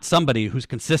not somebody who's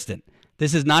consistent.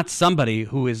 This is not somebody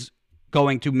who is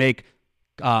going to make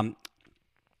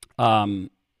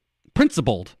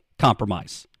principled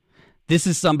compromise. This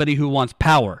is somebody who wants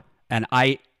power, and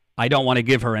I don't want to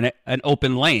give her an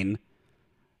open lane.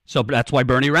 So that's why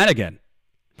Bernie ran again.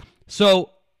 So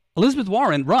Elizabeth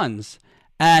Warren runs,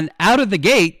 and out of the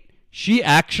gate, she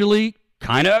actually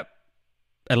kind of,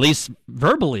 at least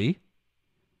verbally,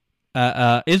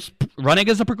 is running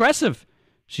as a progressive.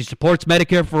 She supports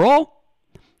Medicare for all.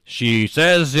 She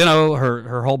says,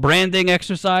 her whole branding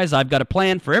exercise, I've got a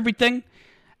plan for everything,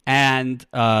 and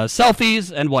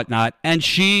selfies and whatnot. And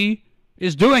she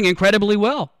is doing incredibly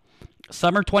well.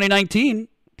 Summer 2019,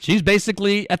 she's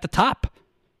basically at the top.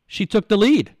 She took the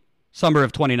lead summer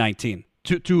of 2019,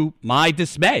 to my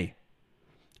dismay.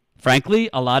 Frankly,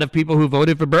 a lot of people who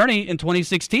voted for Bernie in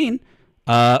 2016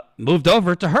 moved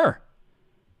over to her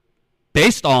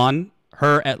based on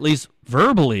her, at least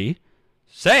verbally,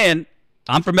 saying,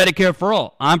 I'm for Medicare for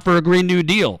all. I'm for a Green New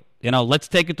Deal. Let's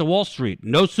take it to Wall Street.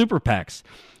 No super PACs.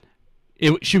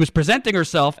 She was presenting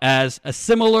herself as a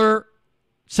similar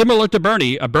to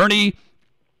Bernie, a Bernie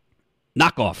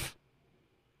knockoff.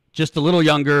 Just a little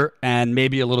younger and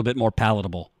maybe a little bit more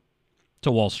palatable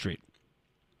to Wall Street.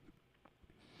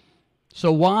 So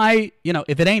why,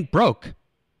 if it ain't broke,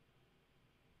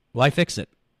 why fix it?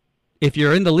 If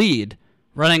you're in the lead,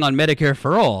 running on Medicare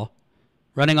for all,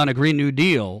 running on a Green New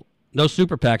Deal, no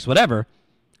super PACs, whatever,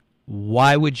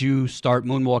 why would you start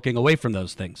moonwalking away from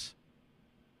those things?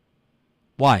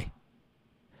 Why?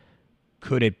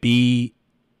 Could it be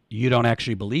you don't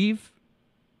actually believe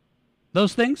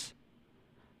those things?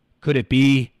 Could it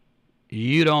be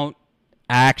you don't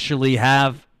actually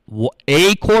have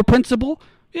a core principle?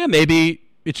 Yeah, maybe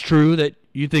it's true that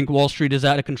you think Wall Street is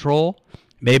out of control.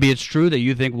 Maybe it's true that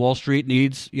you think Wall Street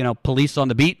needs, police on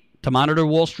the beat to monitor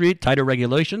Wall Street, tighter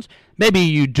regulations. Maybe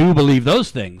you do believe those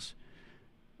things.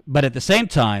 But at the same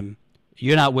time,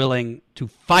 you're not willing to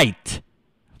fight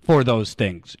for those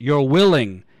things. You're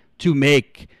willing to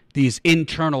make these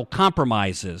internal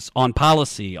compromises on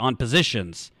policy, on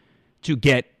positions, to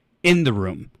get in the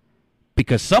room.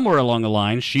 Because somewhere along the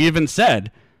line, she even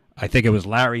said, I think it was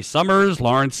Lawrence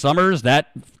Summers,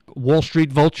 that Wall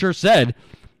Street vulture said,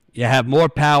 you have more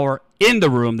power in the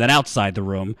room than outside the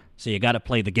room, so you got to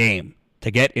play the game to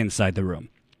get inside the room.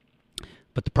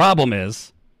 But the problem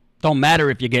is, don't matter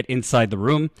if you get inside the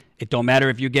room. It don't matter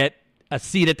if you get a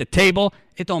seat at the table.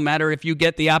 It don't matter if you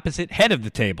get the opposite head of the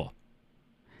table.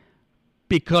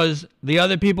 Because the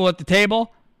other people at the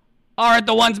table aren't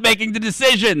the ones making the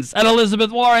decisions. And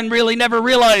Elizabeth Warren really never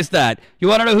realized that. You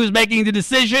want to know who's making the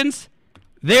decisions?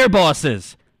 Their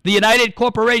bosses. The United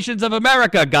Corporations of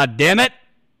America, goddammit.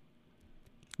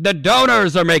 The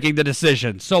donors are making the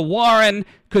decisions. So Warren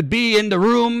could be in the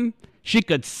room. She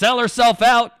could sell herself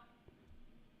out.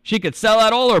 She could sell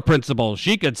out all her principles.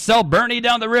 She could sell Bernie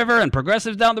down the river and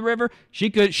progressives down the river. She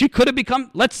could have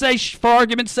become, let's say, for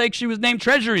argument's sake, she was named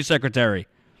Treasury Secretary.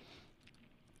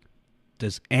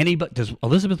 Does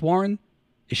Elizabeth Warren,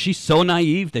 is she so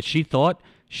naive that she thought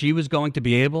she was going to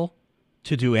be able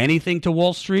to do anything to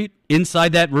Wall Street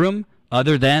inside that room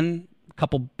other than a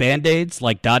couple Band-Aids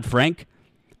like Dodd-Frank,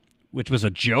 which was a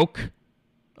joke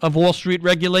of Wall Street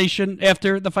regulation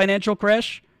after the financial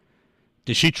crash?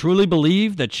 Did she truly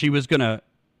believe that she was going to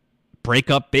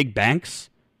break up big banks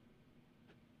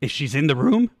if she's in the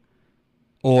room?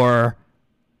 Or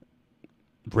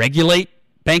regulate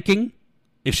banking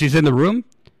if she's in the room?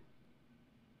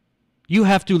 You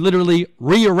have to literally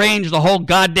rearrange the whole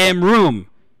goddamn room.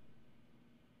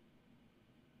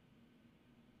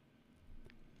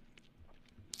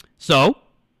 So,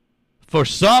 for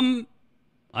some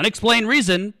unexplained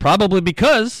reason, probably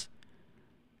because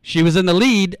she was in the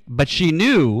lead, but she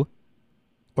knew,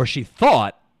 or she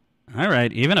thought, all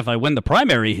right, even if I win the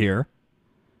primary here,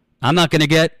 I'm not going to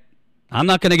get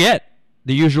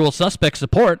the usual suspect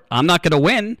support. I'm not going to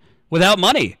win without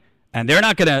money. And they're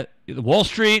not going to Wall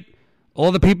Street,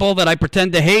 all the people that I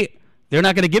pretend to hate, they're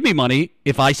not going to give me money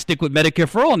if I stick with Medicare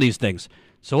for all on these things.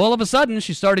 So all of a sudden,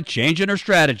 she started changing her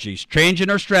strategies,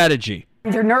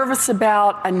 They're nervous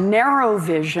about a narrow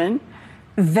vision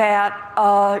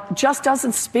that just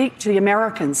doesn't speak to the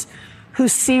Americans who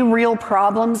see real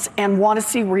problems and want to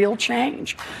see real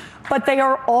change. But they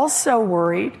are also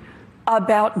worried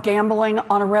about gambling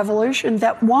on a revolution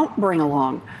that won't bring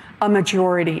along a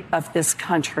majority of this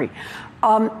country.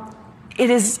 I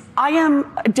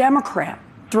am a Democrat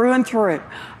through and through.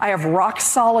 I have rock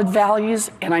solid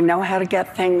values and I know how to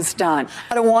get things done.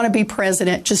 I don't want to be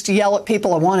president just to yell at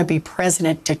people. I want to be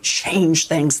president to change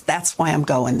things. That's why I'm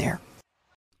going there.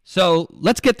 So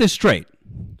let's get this straight.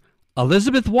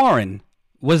 Elizabeth Warren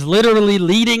was literally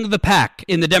leading the pack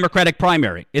in the Democratic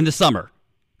primary in the summer.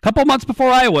 A couple months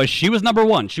before Iowa, she was number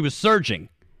one. She was surging.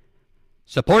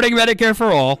 Supporting Medicare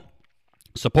for all,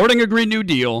 supporting a Green New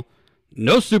Deal,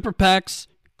 no super PACs,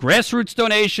 grassroots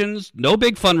donations, no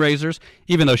big fundraisers,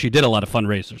 even though she did a lot of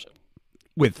fundraisers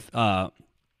with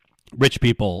rich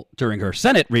people during her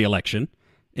Senate reelection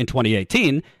in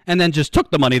 2018, and then just took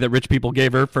the money that rich people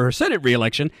gave her for her Senate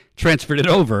reelection, transferred it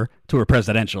over to her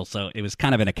presidential. So it was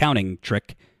kind of an accounting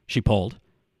trick she pulled.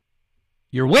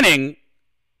 You're winning,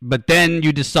 but then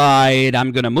you decide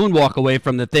I'm going to moonwalk away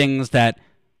from the things that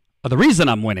are the reason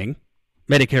I'm winning.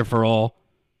 Medicare for all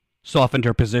softened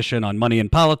her position on money in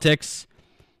politics.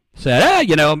 Said,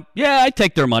 I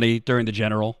take their money during the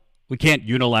general. We can't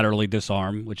unilaterally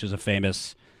disarm, which is a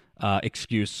famous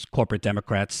excuse corporate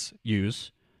Democrats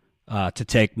use to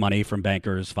take money from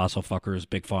bankers, fossil fuckers,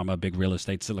 big pharma, big real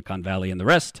estate, Silicon Valley, and the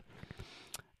rest.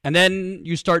 And then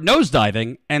you start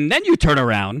nosediving, and then you turn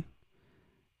around,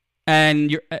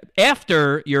 and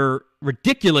after your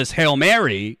ridiculous Hail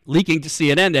Mary leaking to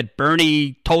CNN that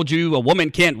Bernie told you a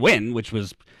woman can't win, which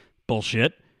was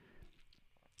bullshit,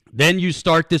 then you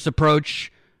start this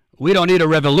approach, we don't need a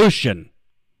revolution,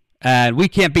 and we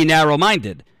can't be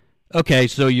narrow-minded. Okay,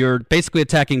 so you're basically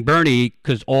attacking Bernie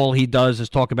because all he does is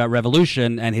talk about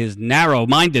revolution and his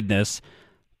narrow-mindedness,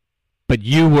 but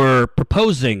you were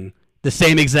proposing the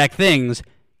same exact things,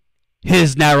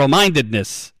 his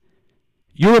narrow-mindedness.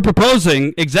 You were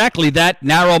proposing exactly that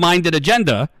narrow-minded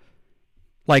agenda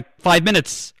like 5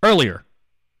 minutes earlier.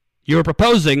 You were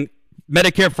proposing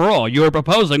Medicare for all. You were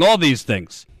proposing all these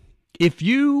things.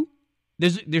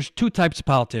 There's two types of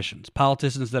politicians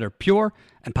that are pure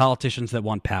and politicians that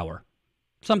want power.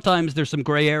 Sometimes there's some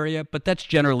gray area, but that's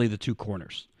generally the two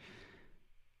corners.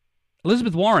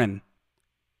 Elizabeth Warren,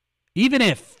 even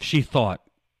if she thought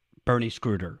Bernie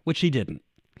screwed her, which he didn't,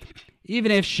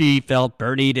 even if she felt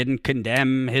Bernie didn't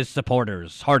condemn his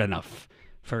supporters hard enough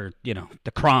for,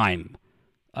 the crime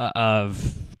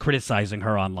of criticizing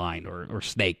her online or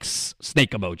snake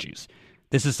emojis.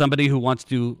 This is somebody who wants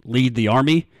to lead the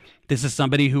army. This is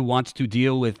somebody who wants to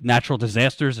deal with natural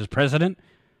disasters as president,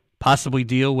 possibly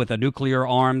deal with a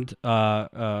nuclear-armed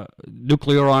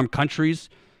countries,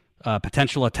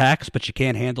 potential attacks, but she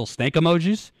can't handle snake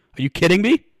emojis. Are you kidding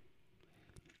me?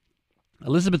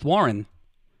 Elizabeth Warren,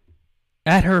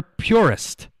 at her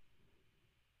purest,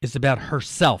 is about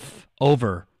herself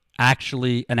over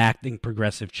actually enacting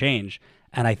progressive change.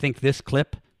 And I think this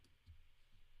clip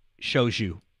shows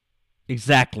you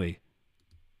exactly.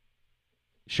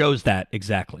 Shows that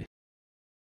exactly.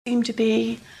 Seem to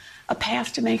be a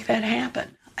path to make that happen.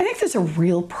 I think there's a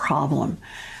real problem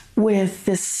with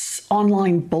this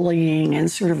online bullying and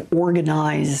sort of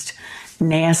organized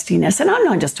nastiness. And I'm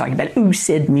not just talking about who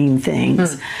said mean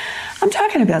things. I'm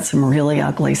talking about some really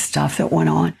ugly stuff that went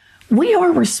on. We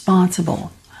are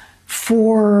responsible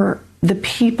for the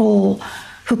people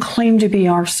who claim to be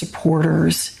our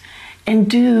supporters and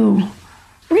do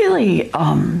really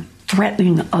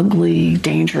threatening, ugly,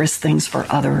 dangerous things to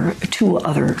other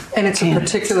and it's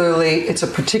candidates. a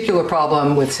particular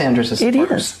problem with Sanders' supporters.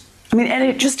 It is. I mean, and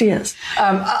it just is.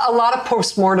 A lot of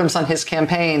postmortems on his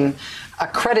campaign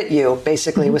credit you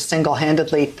basically with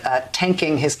single-handedly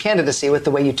tanking his candidacy with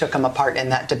the way you took him apart in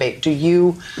that debate.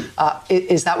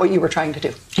 Is that what you were trying to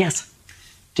do? Yes.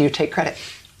 Do you take credit?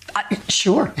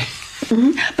 Sure.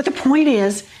 But the point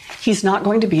is, he's not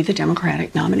going to be the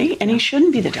Democratic nominee, and he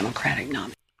shouldn't be the Democratic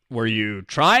nominee. Were you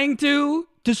trying to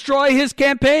destroy his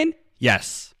campaign?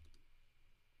 Yes.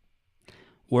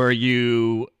 Were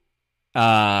you,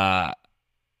 do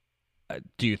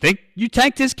you think you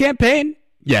tanked his campaign?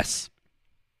 Yes.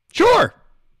 Sure.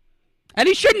 And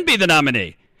he shouldn't be the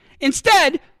nominee.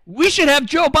 Instead, we should have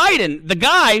Joe Biden, the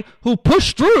guy who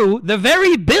pushed through the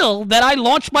very bill that I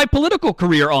launched my political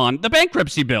career on, the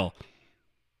bankruptcy bill.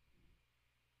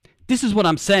 This is what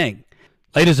I'm saying.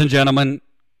 Ladies and gentlemen,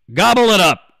 gobble it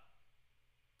up.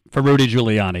 for Rudy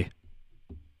Giuliani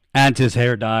and his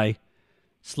hair dye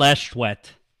 /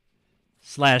 sweat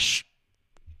 /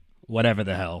 whatever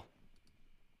the hell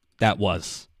that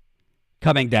was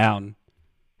coming down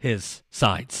his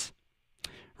sides.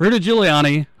 Rudy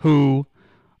Giuliani, who,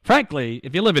 frankly,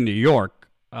 if you live in New York,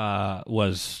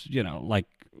 was, like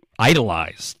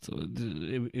idolized.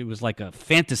 It was like a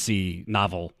fantasy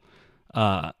novel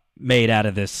made out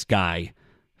of this guy,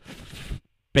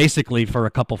 basically for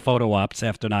a couple photo ops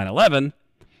after 9/11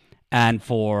 and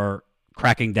for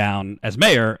cracking down, as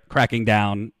mayor, cracking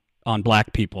down on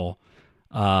black people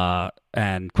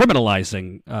and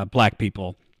criminalizing black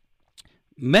people,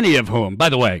 many of whom, by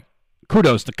the way,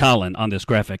 kudos to Colin on this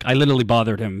graphic. I literally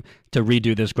bothered him to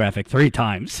redo this graphic 3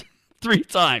 times. 3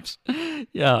 times.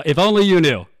 Yeah, if only you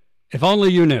knew. If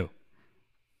only you knew.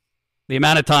 The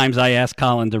amount of times I asked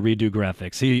Colin to redo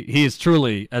graphics. He is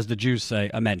truly, as the Jews say,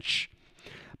 a mensch.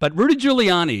 But Rudy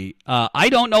Giuliani, I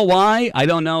don't know why. I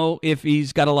don't know if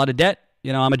he's got a lot of debt.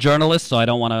 I'm a journalist, so I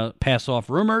don't want to pass off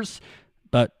rumors.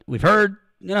 But we've heard,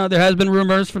 there has been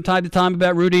rumors from time to time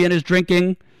about Rudy and his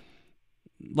drinking.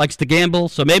 Likes to gamble,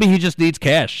 so maybe he just needs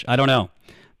cash. I don't know.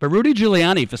 But Rudy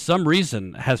Giuliani, for some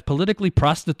reason, has politically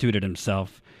prostituted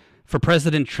himself for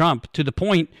President Trump to the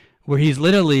point where he's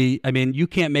literally, you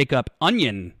can't make up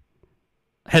Onion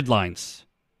headlines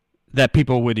that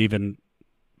people would even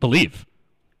believe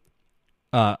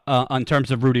on terms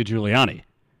of Rudy Giuliani.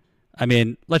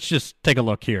 Let's just take a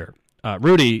look here.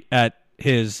 Rudy, at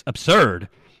his absurd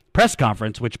press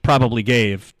conference, which probably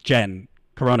gave Jen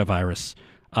coronavirus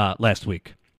last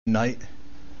week. Night,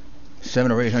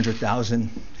 700,000 or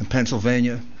 800,000 in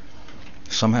Pennsylvania.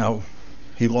 Somehow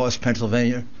he lost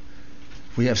Pennsylvania.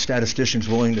 We have statisticians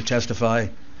willing to testify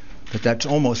that that's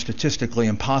almost statistically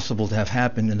impossible to have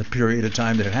happened in the period of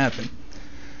time that it happened.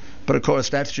 But of course,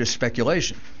 that's just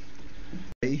speculation.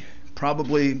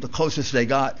 Probably the closest they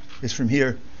got is from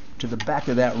here to the back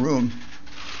of that room.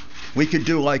 We could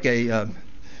do like a,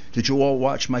 did you all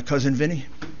watch My Cousin Vinny?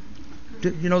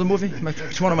 You know the movie?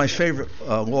 It's one of my favorite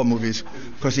law movies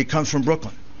because he comes from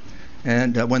Brooklyn.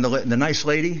 And when the nice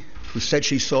lady who said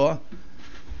she saw,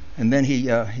 and then he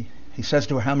says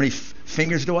to her, how many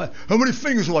fingers do I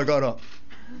got up?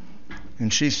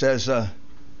 And she says,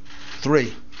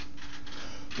 3.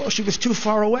 Well, she was too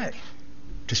far away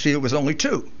to see it was only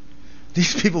 2.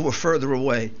 These people were further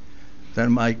away than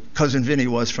my cousin Vinny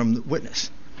was from the witness.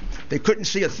 They couldn't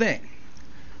see a thing.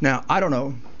 Now, I don't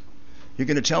know. You're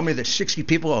going to tell me that 60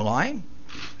 people are lying?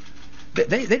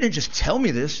 They didn't just tell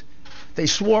me this. They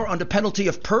swore under penalty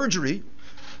of perjury,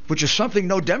 which is something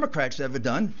no Democrat's ever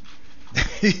done.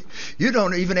 You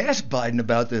don't even ask Biden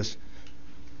about this.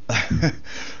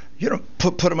 You don't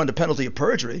put him under penalty of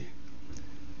perjury.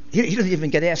 He doesn't even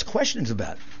get asked questions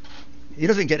about it. He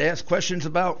doesn't get asked questions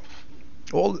about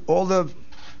all the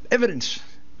evidence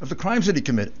of the crimes that he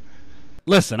committed.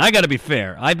 Listen, I got to be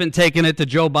fair. I've been taking it to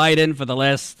Joe Biden for the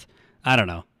last,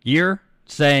 year,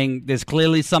 saying there's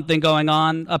clearly something going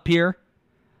on up here.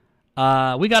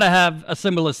 We got to have a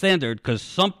similar standard because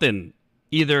something,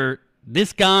 either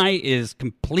this guy is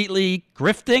completely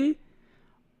grifting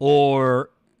or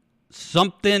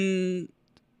something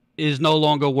is no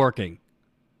longer working.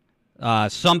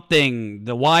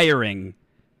 The wiring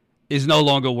is no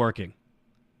longer working.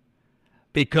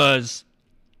 Because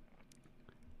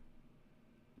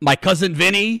my cousin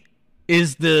Vinny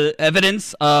is the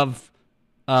evidence of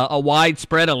a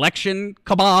widespread election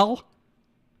cabal.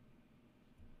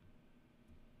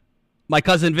 My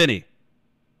cousin Vinny.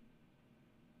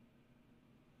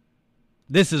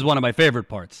 This is one of my favorite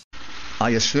parts.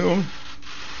 I assume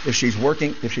if she's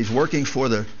working for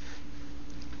the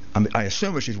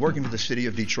city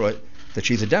of Detroit that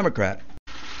she's a Democrat.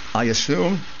 I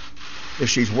assume if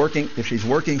she's working for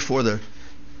the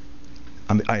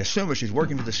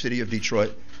city of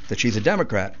Detroit that she's a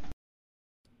Democrat.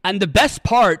 And the best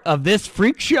part of this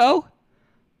freak show,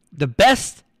 you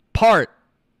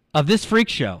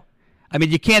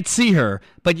can't see her,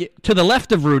 but to the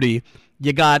left of Rudy,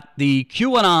 you got the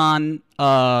QAnon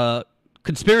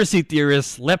conspiracy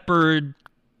theorist,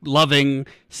 leopard-loving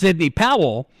Sidney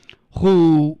Powell,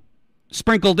 who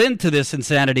sprinkled into this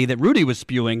insanity that Rudy was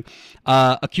spewing,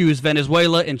 accused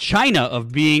Venezuela and China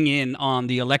of being in on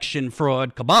the election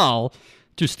fraud cabal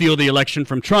to steal the election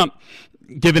from Trump,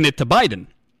 giving it to Biden.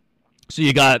 So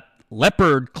you got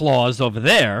leopard claws over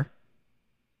there,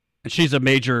 and she's a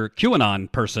major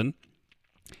QAnon person.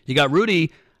 You got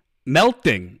Rudy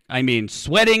melting,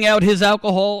 sweating out his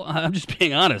alcohol. I'm just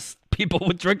being honest. People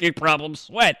with drinking problems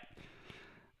sweat.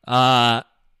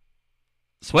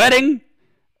 Sweating,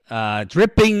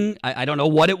 dripping, I don't know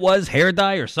what it was, hair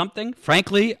dye or something.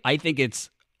 Frankly, I think it's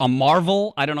a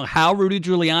marvel. I don't know how Rudy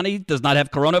Giuliani does not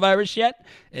have coronavirus yet.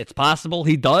 It's possible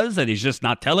he does, and he's just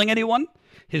not telling anyone.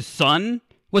 His son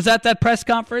was at that press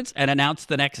conference and announced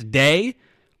the next day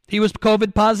he was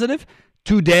COVID positive.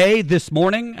 Today, this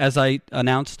morning, as I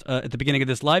announced at the beginning of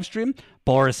this live stream,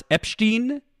 Boris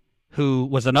Epstein, who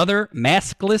was another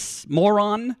maskless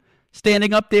moron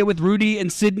standing up there with Rudy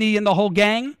and Sidney and the whole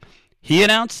gang, he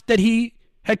announced that he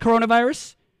had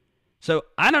coronavirus. So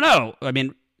I don't know. I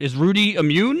mean, is Rudy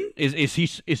immune? Is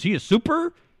he a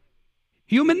super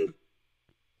human?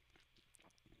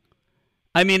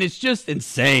 I mean, it's just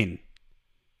insane.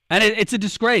 And it's a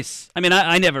disgrace. I mean,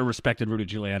 I never respected Rudy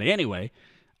Giuliani anyway.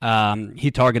 He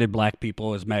targeted black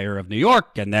people as mayor of New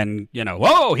York, and then,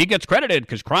 whoa, he gets credited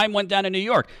because crime went down in New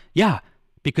York. Yeah,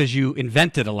 because you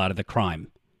invented a lot of the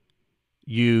crime.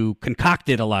 You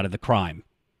concocted a lot of the crime.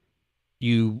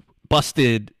 You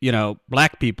busted,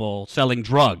 black people selling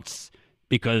drugs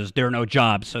because there are no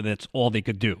jobs, so that's all they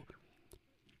could do.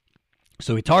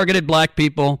 So he targeted black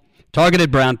people,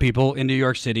 targeted brown people in New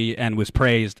York City, and was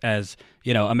praised as,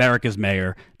 America's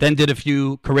mayor. Then did a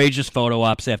few courageous photo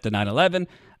ops after 9/11.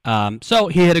 So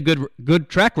he had a good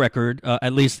track record,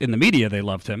 at least in the media. They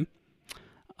loved him.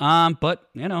 But,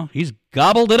 he's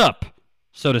gobbled it up,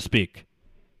 so to speak.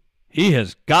 He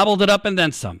has gobbled it up and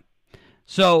then some.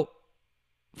 So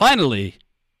finally,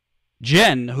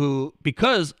 Jen, who,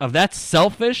 because of that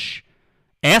selfish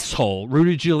asshole,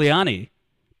 Rudy Giuliani,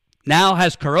 now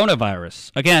has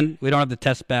coronavirus. Again, we don't have the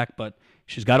test back, but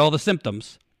she's got all the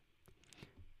symptoms.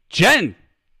 Jen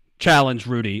challenged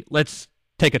Rudy. Let's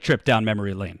take a trip down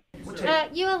memory lane.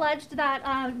 You alleged that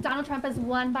Donald Trump has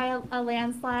won by a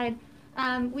landslide.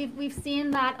 We've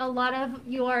seen that a lot of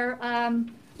your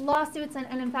lawsuits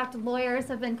and in fact lawyers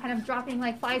have been kind of dropping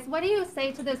like flies. What do you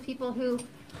say to those people who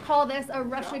call this a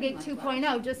Russiagate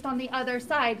 2.0 just on the other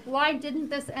side? Why didn't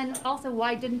this, and also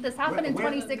why didn't this happen in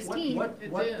 2016?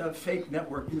 What fake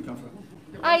network do you come from?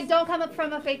 I don't come up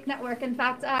from a fake network. In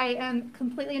fact, I am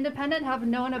completely independent, have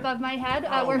no one above my head.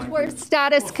 We're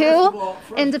status quo,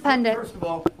 independent. First of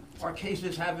all, our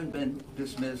cases haven't been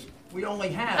dismissed. We only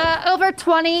have over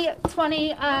 20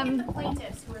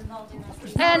 plaintiffs who are involved in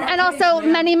this. And also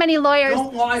many lawyers.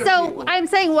 So I'm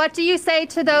saying, what do you say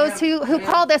to those who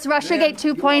call this Russiagate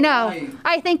 2.0?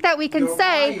 I think that we can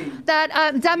say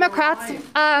that Democrats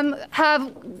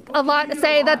have a lot to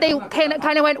say, that they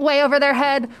kind of went way over their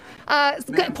head,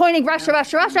 pointing Russia,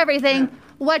 everything.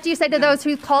 What do you say to those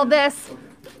who call this,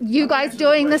 you guys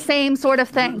doing the same sort of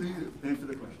thing?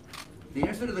 The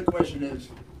answer to the question is,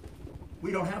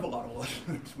 we don't have a lot of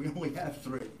lawsuits. We only have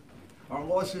 3. Our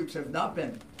lawsuits have not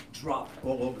been dropped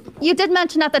all over the place. You did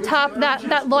mention at the top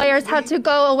that lawyers had to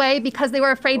go away because they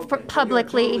were afraid for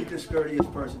publicly. You're a totally discourteous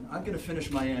person. I'm going to finish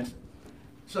my answer.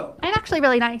 So I'm actually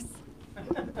really nice.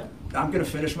 I'm going to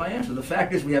finish my answer. The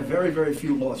fact is we have very, very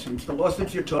few lawsuits. The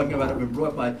lawsuits you're talking about have been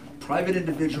brought by private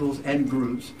individuals and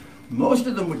groups. Most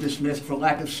of them were dismissed for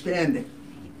lack of standing,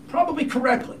 probably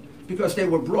correctly, because they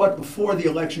were brought before the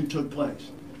election took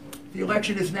place. The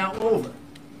election is now over.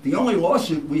 The only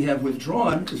lawsuit we have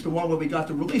withdrawn is the one where we got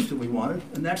the relief that we wanted,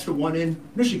 and that's the one in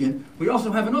Michigan. We also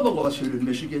have another lawsuit in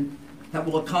Michigan that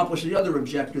will accomplish the other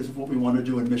objectives of what we want to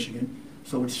do in Michigan.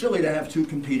 So it's silly to have 2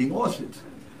 competing lawsuits.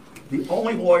 The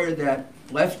only lawyer that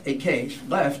left a case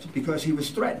left because he was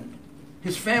threatened.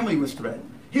 His family was threatened.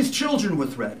 His children were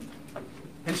threatened.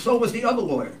 And so was the other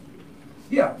lawyer.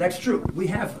 Yeah, that's true. We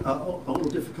have a little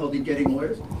difficulty getting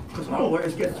lawyers because our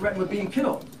lawyers get threatened with being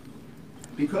killed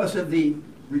because of the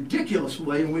ridiculous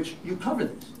way in which you cover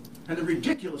this and the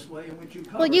ridiculous way in which you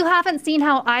cover it. Well, you haven't seen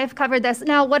how I've covered this.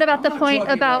 Now, what about the point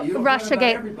about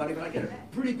Russiagate? Everybody, but I get a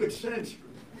pretty good sense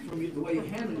from the way you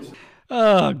handle this.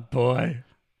 Oh, boy.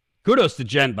 Kudos to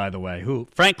Jen, by the way, who,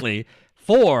 frankly,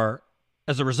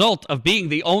 as a result of being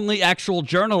the only actual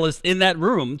journalist in that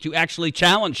room to actually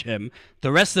challenge him,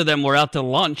 the rest of them were out to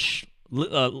lunch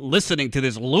listening to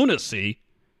this lunacy,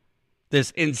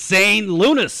 this insane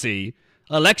lunacy,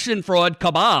 election fraud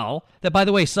cabal that, by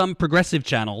the way, some progressive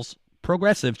channels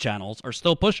are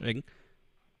still pushing.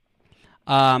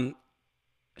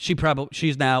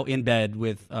 She's now in bed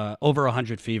with over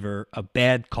 100 fever, a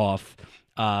bad cough,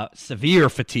 severe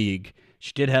fatigue.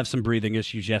 She did have some breathing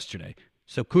issues yesterday.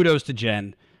 So kudos to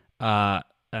Jen, and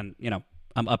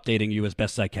I'm updating you as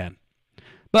best I can.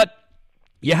 But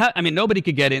nobody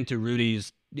could get into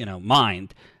Rudy's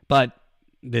mind, but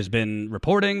there's been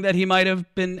reporting that he might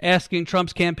have been asking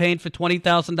Trump's campaign for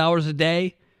 $20,000 a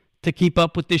day to keep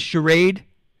up with this charade.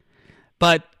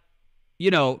 But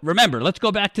remember, let's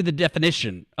go back to the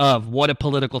definition of what a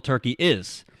political turkey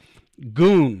is: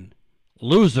 goon,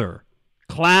 loser,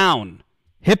 clown,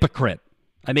 hypocrite.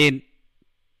 I mean,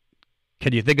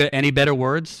 Can you think of any better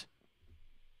words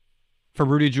for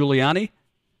Rudy Giuliani?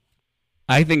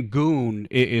 I think goon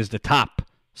is the top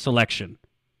selection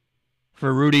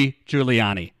for Rudy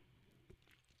Giuliani,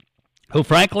 who,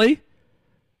 frankly,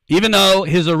 even though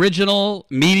his original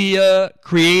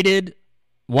media-created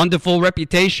wonderful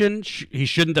reputation, he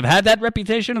shouldn't have had that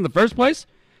reputation in the first place,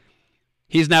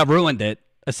 he's now ruined it,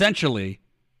 essentially,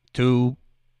 to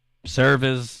serve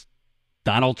as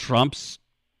Donald Trump's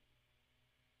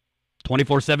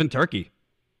 24/7 turkey.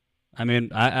 I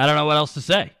mean, I don't know what else to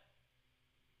say.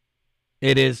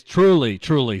 It is truly,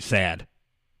 truly sad.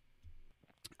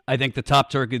 I think the top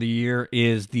turkey of the year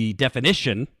is the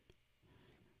definition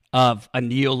of a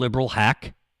neoliberal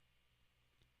hack.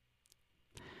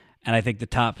 And I think the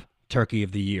top turkey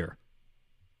of the year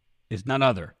is none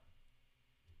other.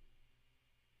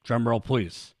 Drum roll,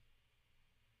 please.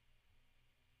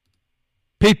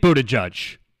 Pete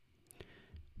Buttigieg.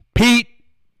 Pete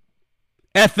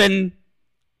effing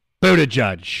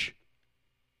Buttigieg.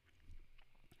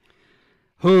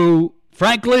 Who,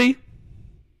 frankly,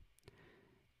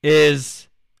 is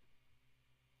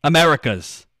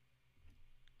America's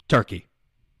turkey.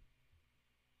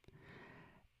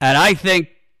 And I think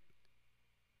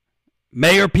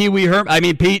Mayor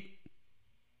Pete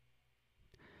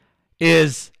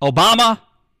is Obama,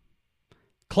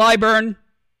 Clyburn,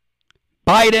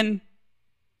 Biden,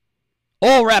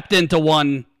 all wrapped into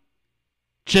one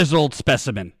chiseled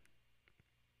specimen.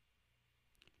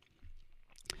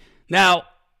 Now,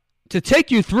 to take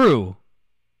you through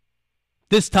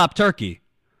this top turkey,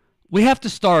 we have to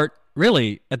start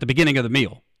really at the beginning of the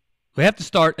meal.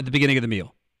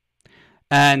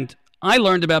 And I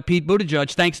learned about Pete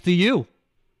Buttigieg thanks to you.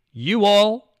 You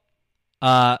all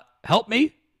helped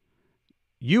me.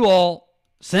 You all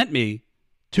sent me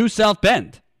to South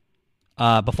Bend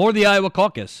before the Iowa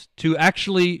caucus to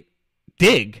actually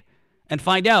dig and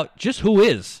find out just who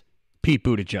is Pete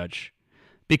Buttigieg.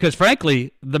 Because,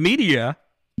 frankly, the media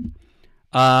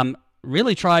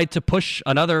really tried to push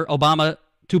another Obama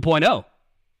 2.0.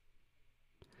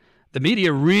 The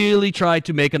media really tried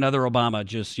to make another Obama,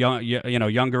 just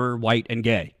younger, white, and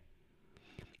gay.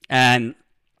 And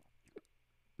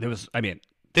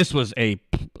this was a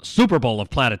Super Bowl of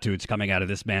platitudes coming out of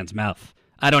this man's mouth.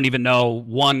 I don't even know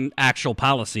one actual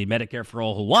policy, Medicare for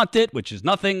all who want it, which is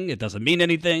nothing. It doesn't mean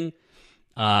anything.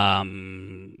 Pass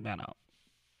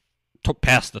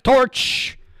the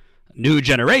torch, new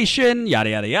generation, yada,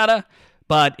 yada, yada.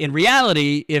 But in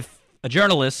reality, if a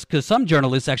journalist, because some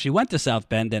journalists actually went to South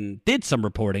Bend and did some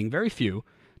reporting, very few,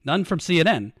 none from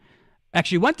CNN,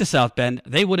 actually went to South Bend,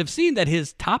 they would have seen that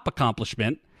his top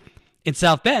accomplishment in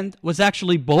South Bend was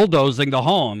actually bulldozing the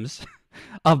homes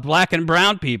of black and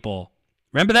brown people.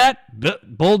 Remember that?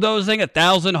 Bulldozing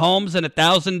 1,000 homes in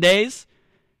 1,000 days?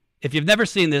 If you've never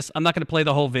seen this, I'm not going to play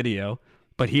the whole video,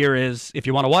 but here is, if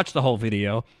you want to watch the whole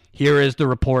video, here is the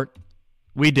report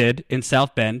we did in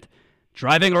South Bend,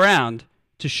 driving around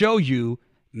to show you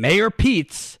Mayor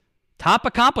Pete's top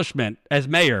accomplishment as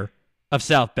mayor of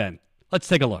South Bend. Let's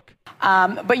take a look.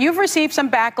 But you've received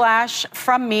some backlash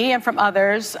from me and from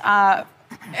others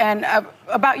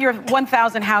about your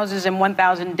 1,000 houses in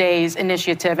 1,000 days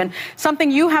initiative, and something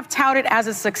you have touted as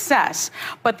a success.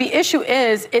 But the issue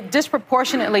is it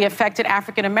disproportionately affected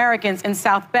African Americans in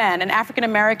South Bend, and African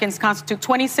Americans constitute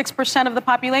 26% of the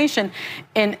population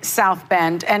in South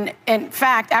Bend. And in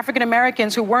fact, African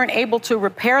Americans who weren't able to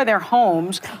repair their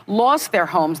homes lost their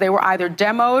homes. They were either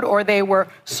demoed or they were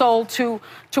sold to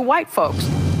white folks.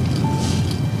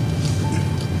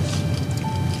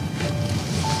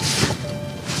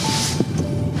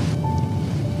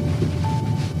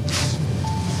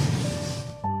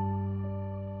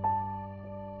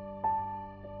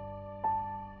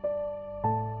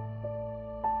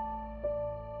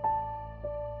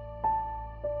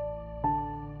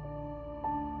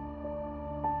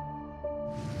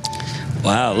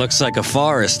 Wow, looks like a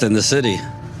forest in the city.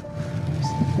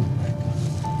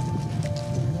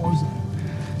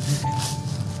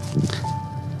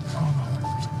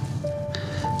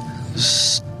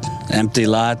 Empty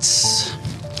lots.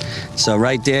 So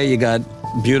right there you got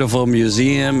beautiful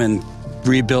museum and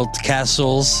rebuilt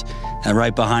castles, and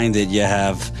right behind it you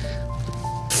have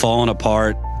fallen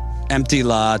apart, empty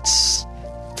lots,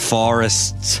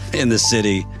 forests in the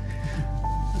city.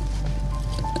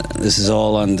 This is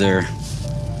all under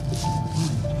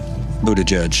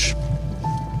Buttigieg.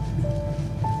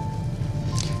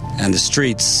 And the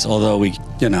streets, although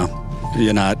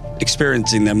you're not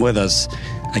experiencing them with us,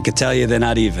 I can tell you they're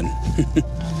not even.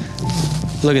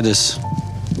 Look at this.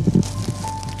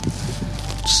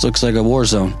 Just looks like a war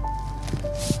zone.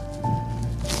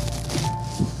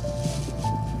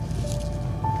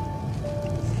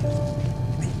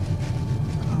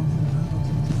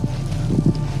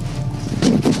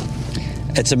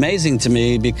 It's amazing to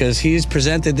me because he's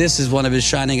presented this as one of his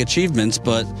shining achievements,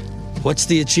 but what's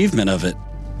the achievement of it?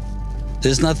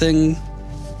 There's nothing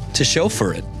to show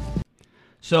for it.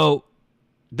 So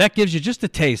that gives you just a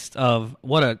taste of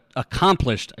what an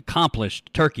accomplished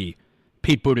turkey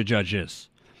Pete Buttigieg is.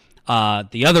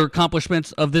 The other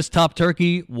accomplishments of this top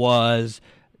turkey was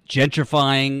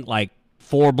gentrifying like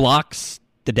 4 blocks,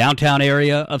 the downtown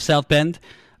area of South Bend,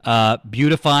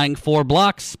 beautifying 4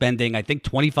 blocks, spending, I think,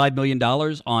 $25 million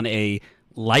on a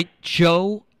light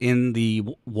show in the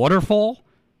waterfall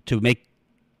to make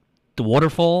the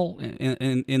waterfall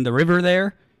in the river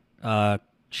there,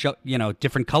 show,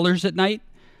 different colors at night,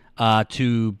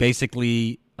 to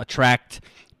basically attract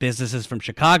businesses from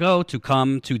Chicago to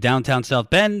come to downtown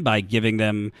South Bend by giving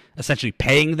them, essentially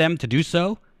paying them to do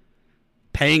so,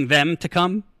 paying them to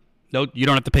come. No, you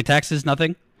don't have to pay taxes,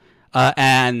 nothing.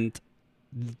 And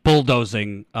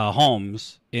bulldozing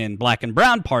homes in black and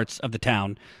brown parts of the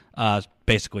town,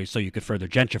 basically so you could further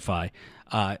gentrify.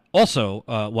 Also,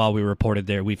 while we reported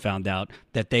there, we found out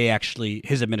that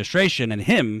his administration and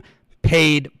him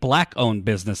paid black-owned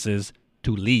businesses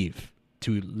to leave,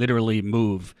 to literally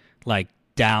move like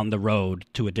down the road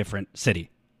to a different city.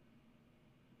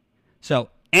 So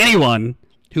anyone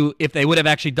who, if they would have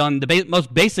actually done the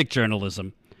most basic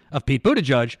journalism of Pete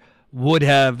Buttigieg, would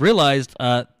have realized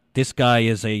this guy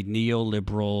is a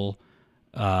neoliberal,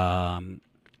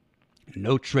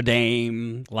 Notre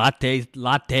Dame,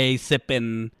 latte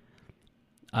sipping,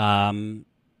 elitist,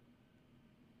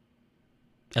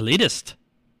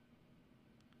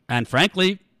 and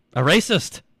frankly, a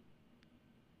racist.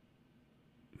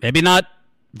 Maybe not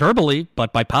verbally,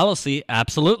 but by policy,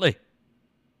 absolutely.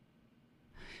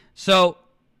 So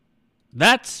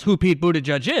that's who Pete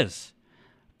Buttigieg is.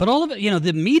 But all of it,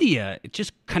 the media, it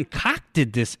just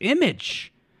concocted this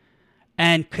image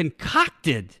and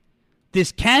concocted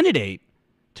this candidate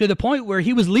to the point where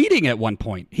he was leading at one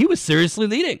point. He was seriously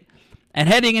leading. And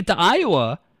heading into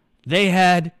Iowa, they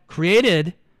had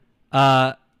created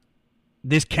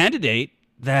this candidate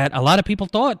that a lot of people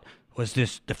thought was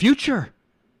the future.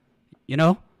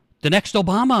 The next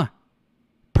Obama,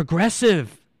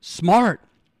 progressive, smart,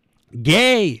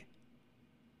 gay.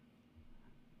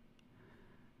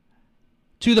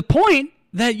 To the point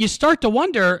that you start to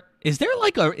wonder, is there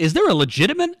a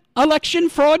legitimate election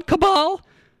fraud cabal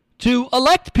to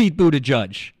elect Pete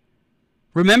Buttigieg?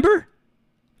 Remember?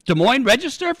 Des Moines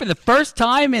Register, for the first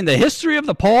time in the history of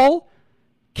the poll,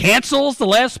 cancels the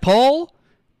last poll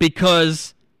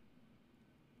because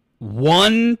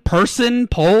one person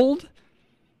polled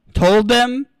told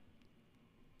them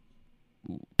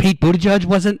Pete Buttigieg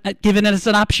wasn't given as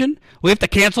an option. We have to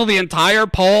cancel the entire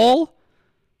poll,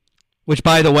 which,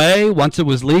 by the way, once it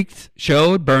was leaked,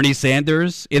 showed Bernie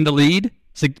Sanders in the lead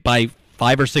by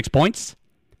 5 or 6 points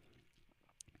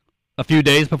a few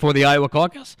days before the Iowa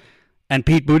caucus, and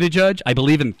Pete Buttigieg, I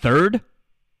believe, in third.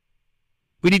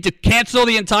 We need to cancel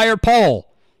the entire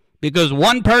poll because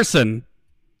one person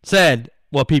said,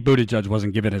 well, Pete Buttigieg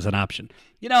wasn't given as an option.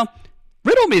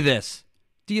 Riddle me this.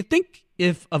 Do you think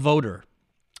if a voter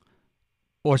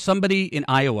or somebody in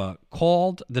Iowa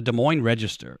called the Des Moines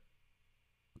Register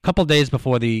a couple days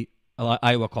before the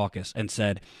Iowa caucus and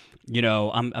said,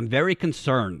 I'm very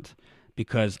concerned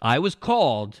because I was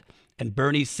called and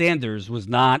Bernie Sanders was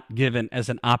not given as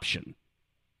an option,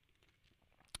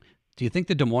 do you think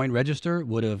the Des Moines Register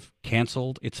would have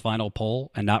canceled its final poll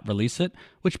and not release it?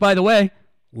 Which, by the way,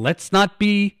 let's not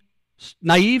be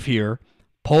naive here.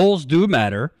 Polls do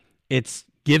matter. It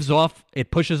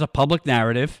pushes a public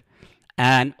narrative,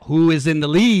 and who is in the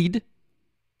lead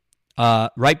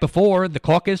right before the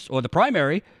caucus or the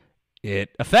primary, it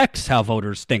affects how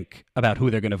voters think about who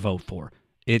they're going to vote for.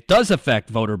 It does affect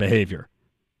voter behavior.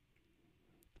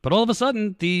 But all of a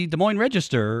sudden, the Des Moines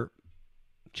Register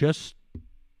just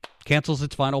cancels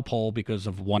its final poll because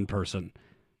of one person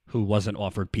who wasn't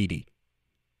offered PD.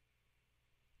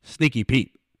 Sneaky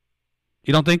Pete.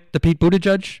 You don't think the Pete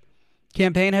Buttigieg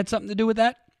campaign had something to do with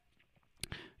that?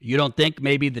 You don't think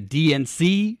maybe the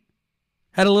DNC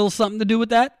had a little something to do with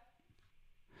that?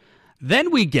 Then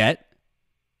we get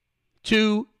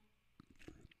to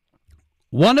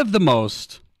one of the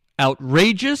most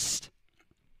outrageous,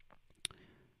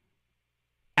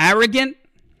 arrogant,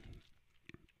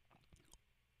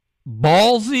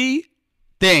 ballsy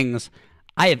things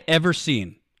I have ever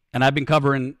seen. And I've been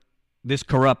covering this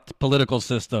corrupt political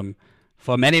system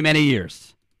for many, many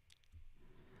years.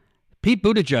 Pete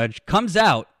Buttigieg comes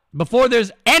out before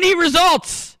there's any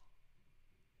results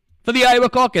for the Iowa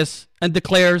caucus and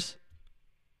declares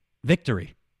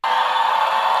victory.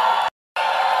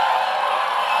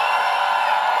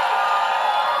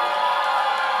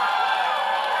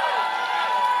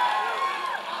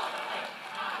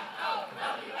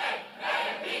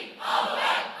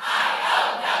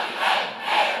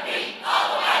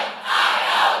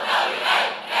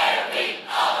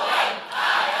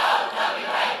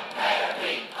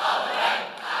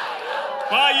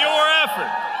 by your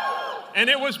effort, and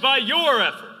it was by your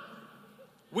effort,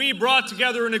 we brought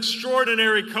together an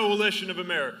extraordinary coalition of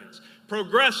Americans,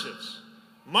 progressives,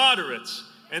 moderates,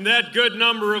 and that good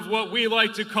number of what we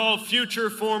like to call future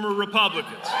former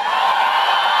Republicans.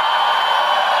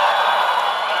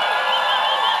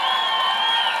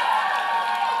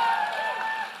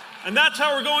 And that's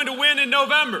how we're going to win in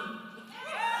November.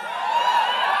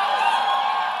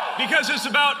 Because it's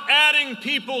about adding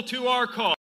people to our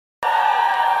cause.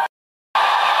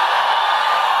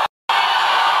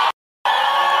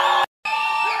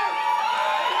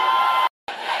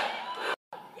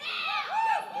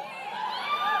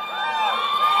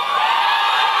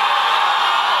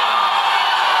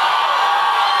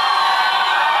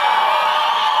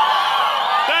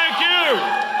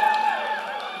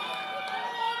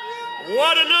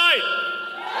 What a night!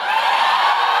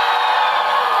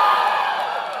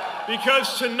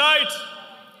 Because tonight,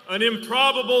 an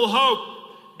improbable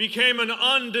hope became an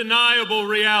undeniable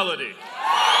reality.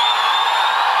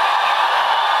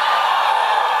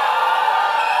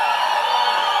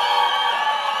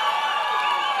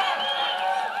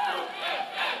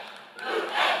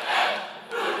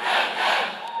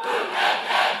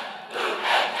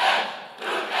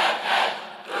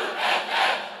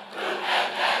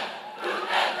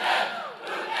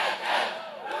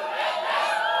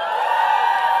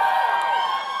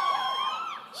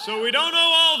 So we don't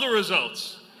know all the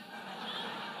results.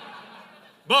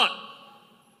 But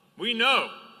we know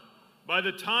by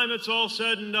the time it's all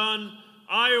said and done,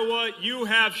 Iowa, you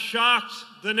have shocked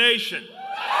the nation.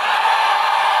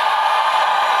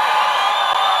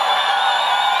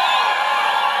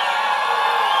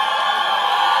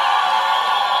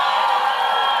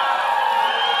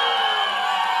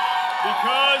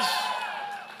 Because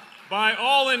by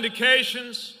all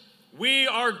indications, we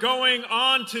are going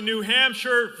on to New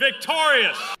Hampshire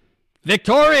victorious.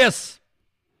 Victorious.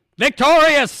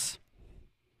 Victorious.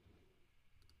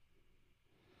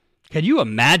 Can you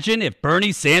imagine if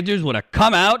Bernie Sanders would have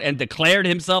come out and declared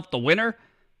himself the winner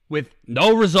with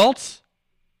no results?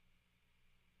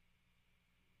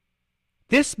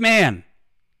 This man,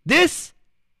 this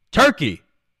turkey,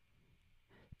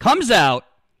 comes out,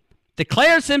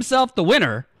 declares himself the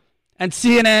winner, and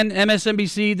CNN,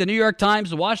 MSNBC, the New York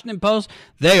Times, the Washington Post,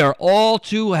 they are all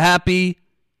too happy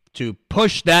to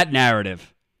push that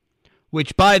narrative.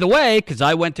 Which, by the way, because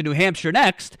I went to New Hampshire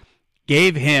next,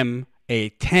 gave him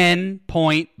a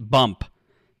 10-point bump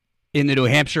in the New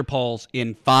Hampshire polls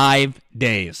in 5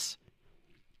 days.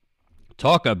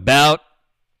 Talk about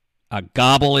a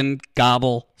gobble and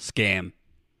gobble scam.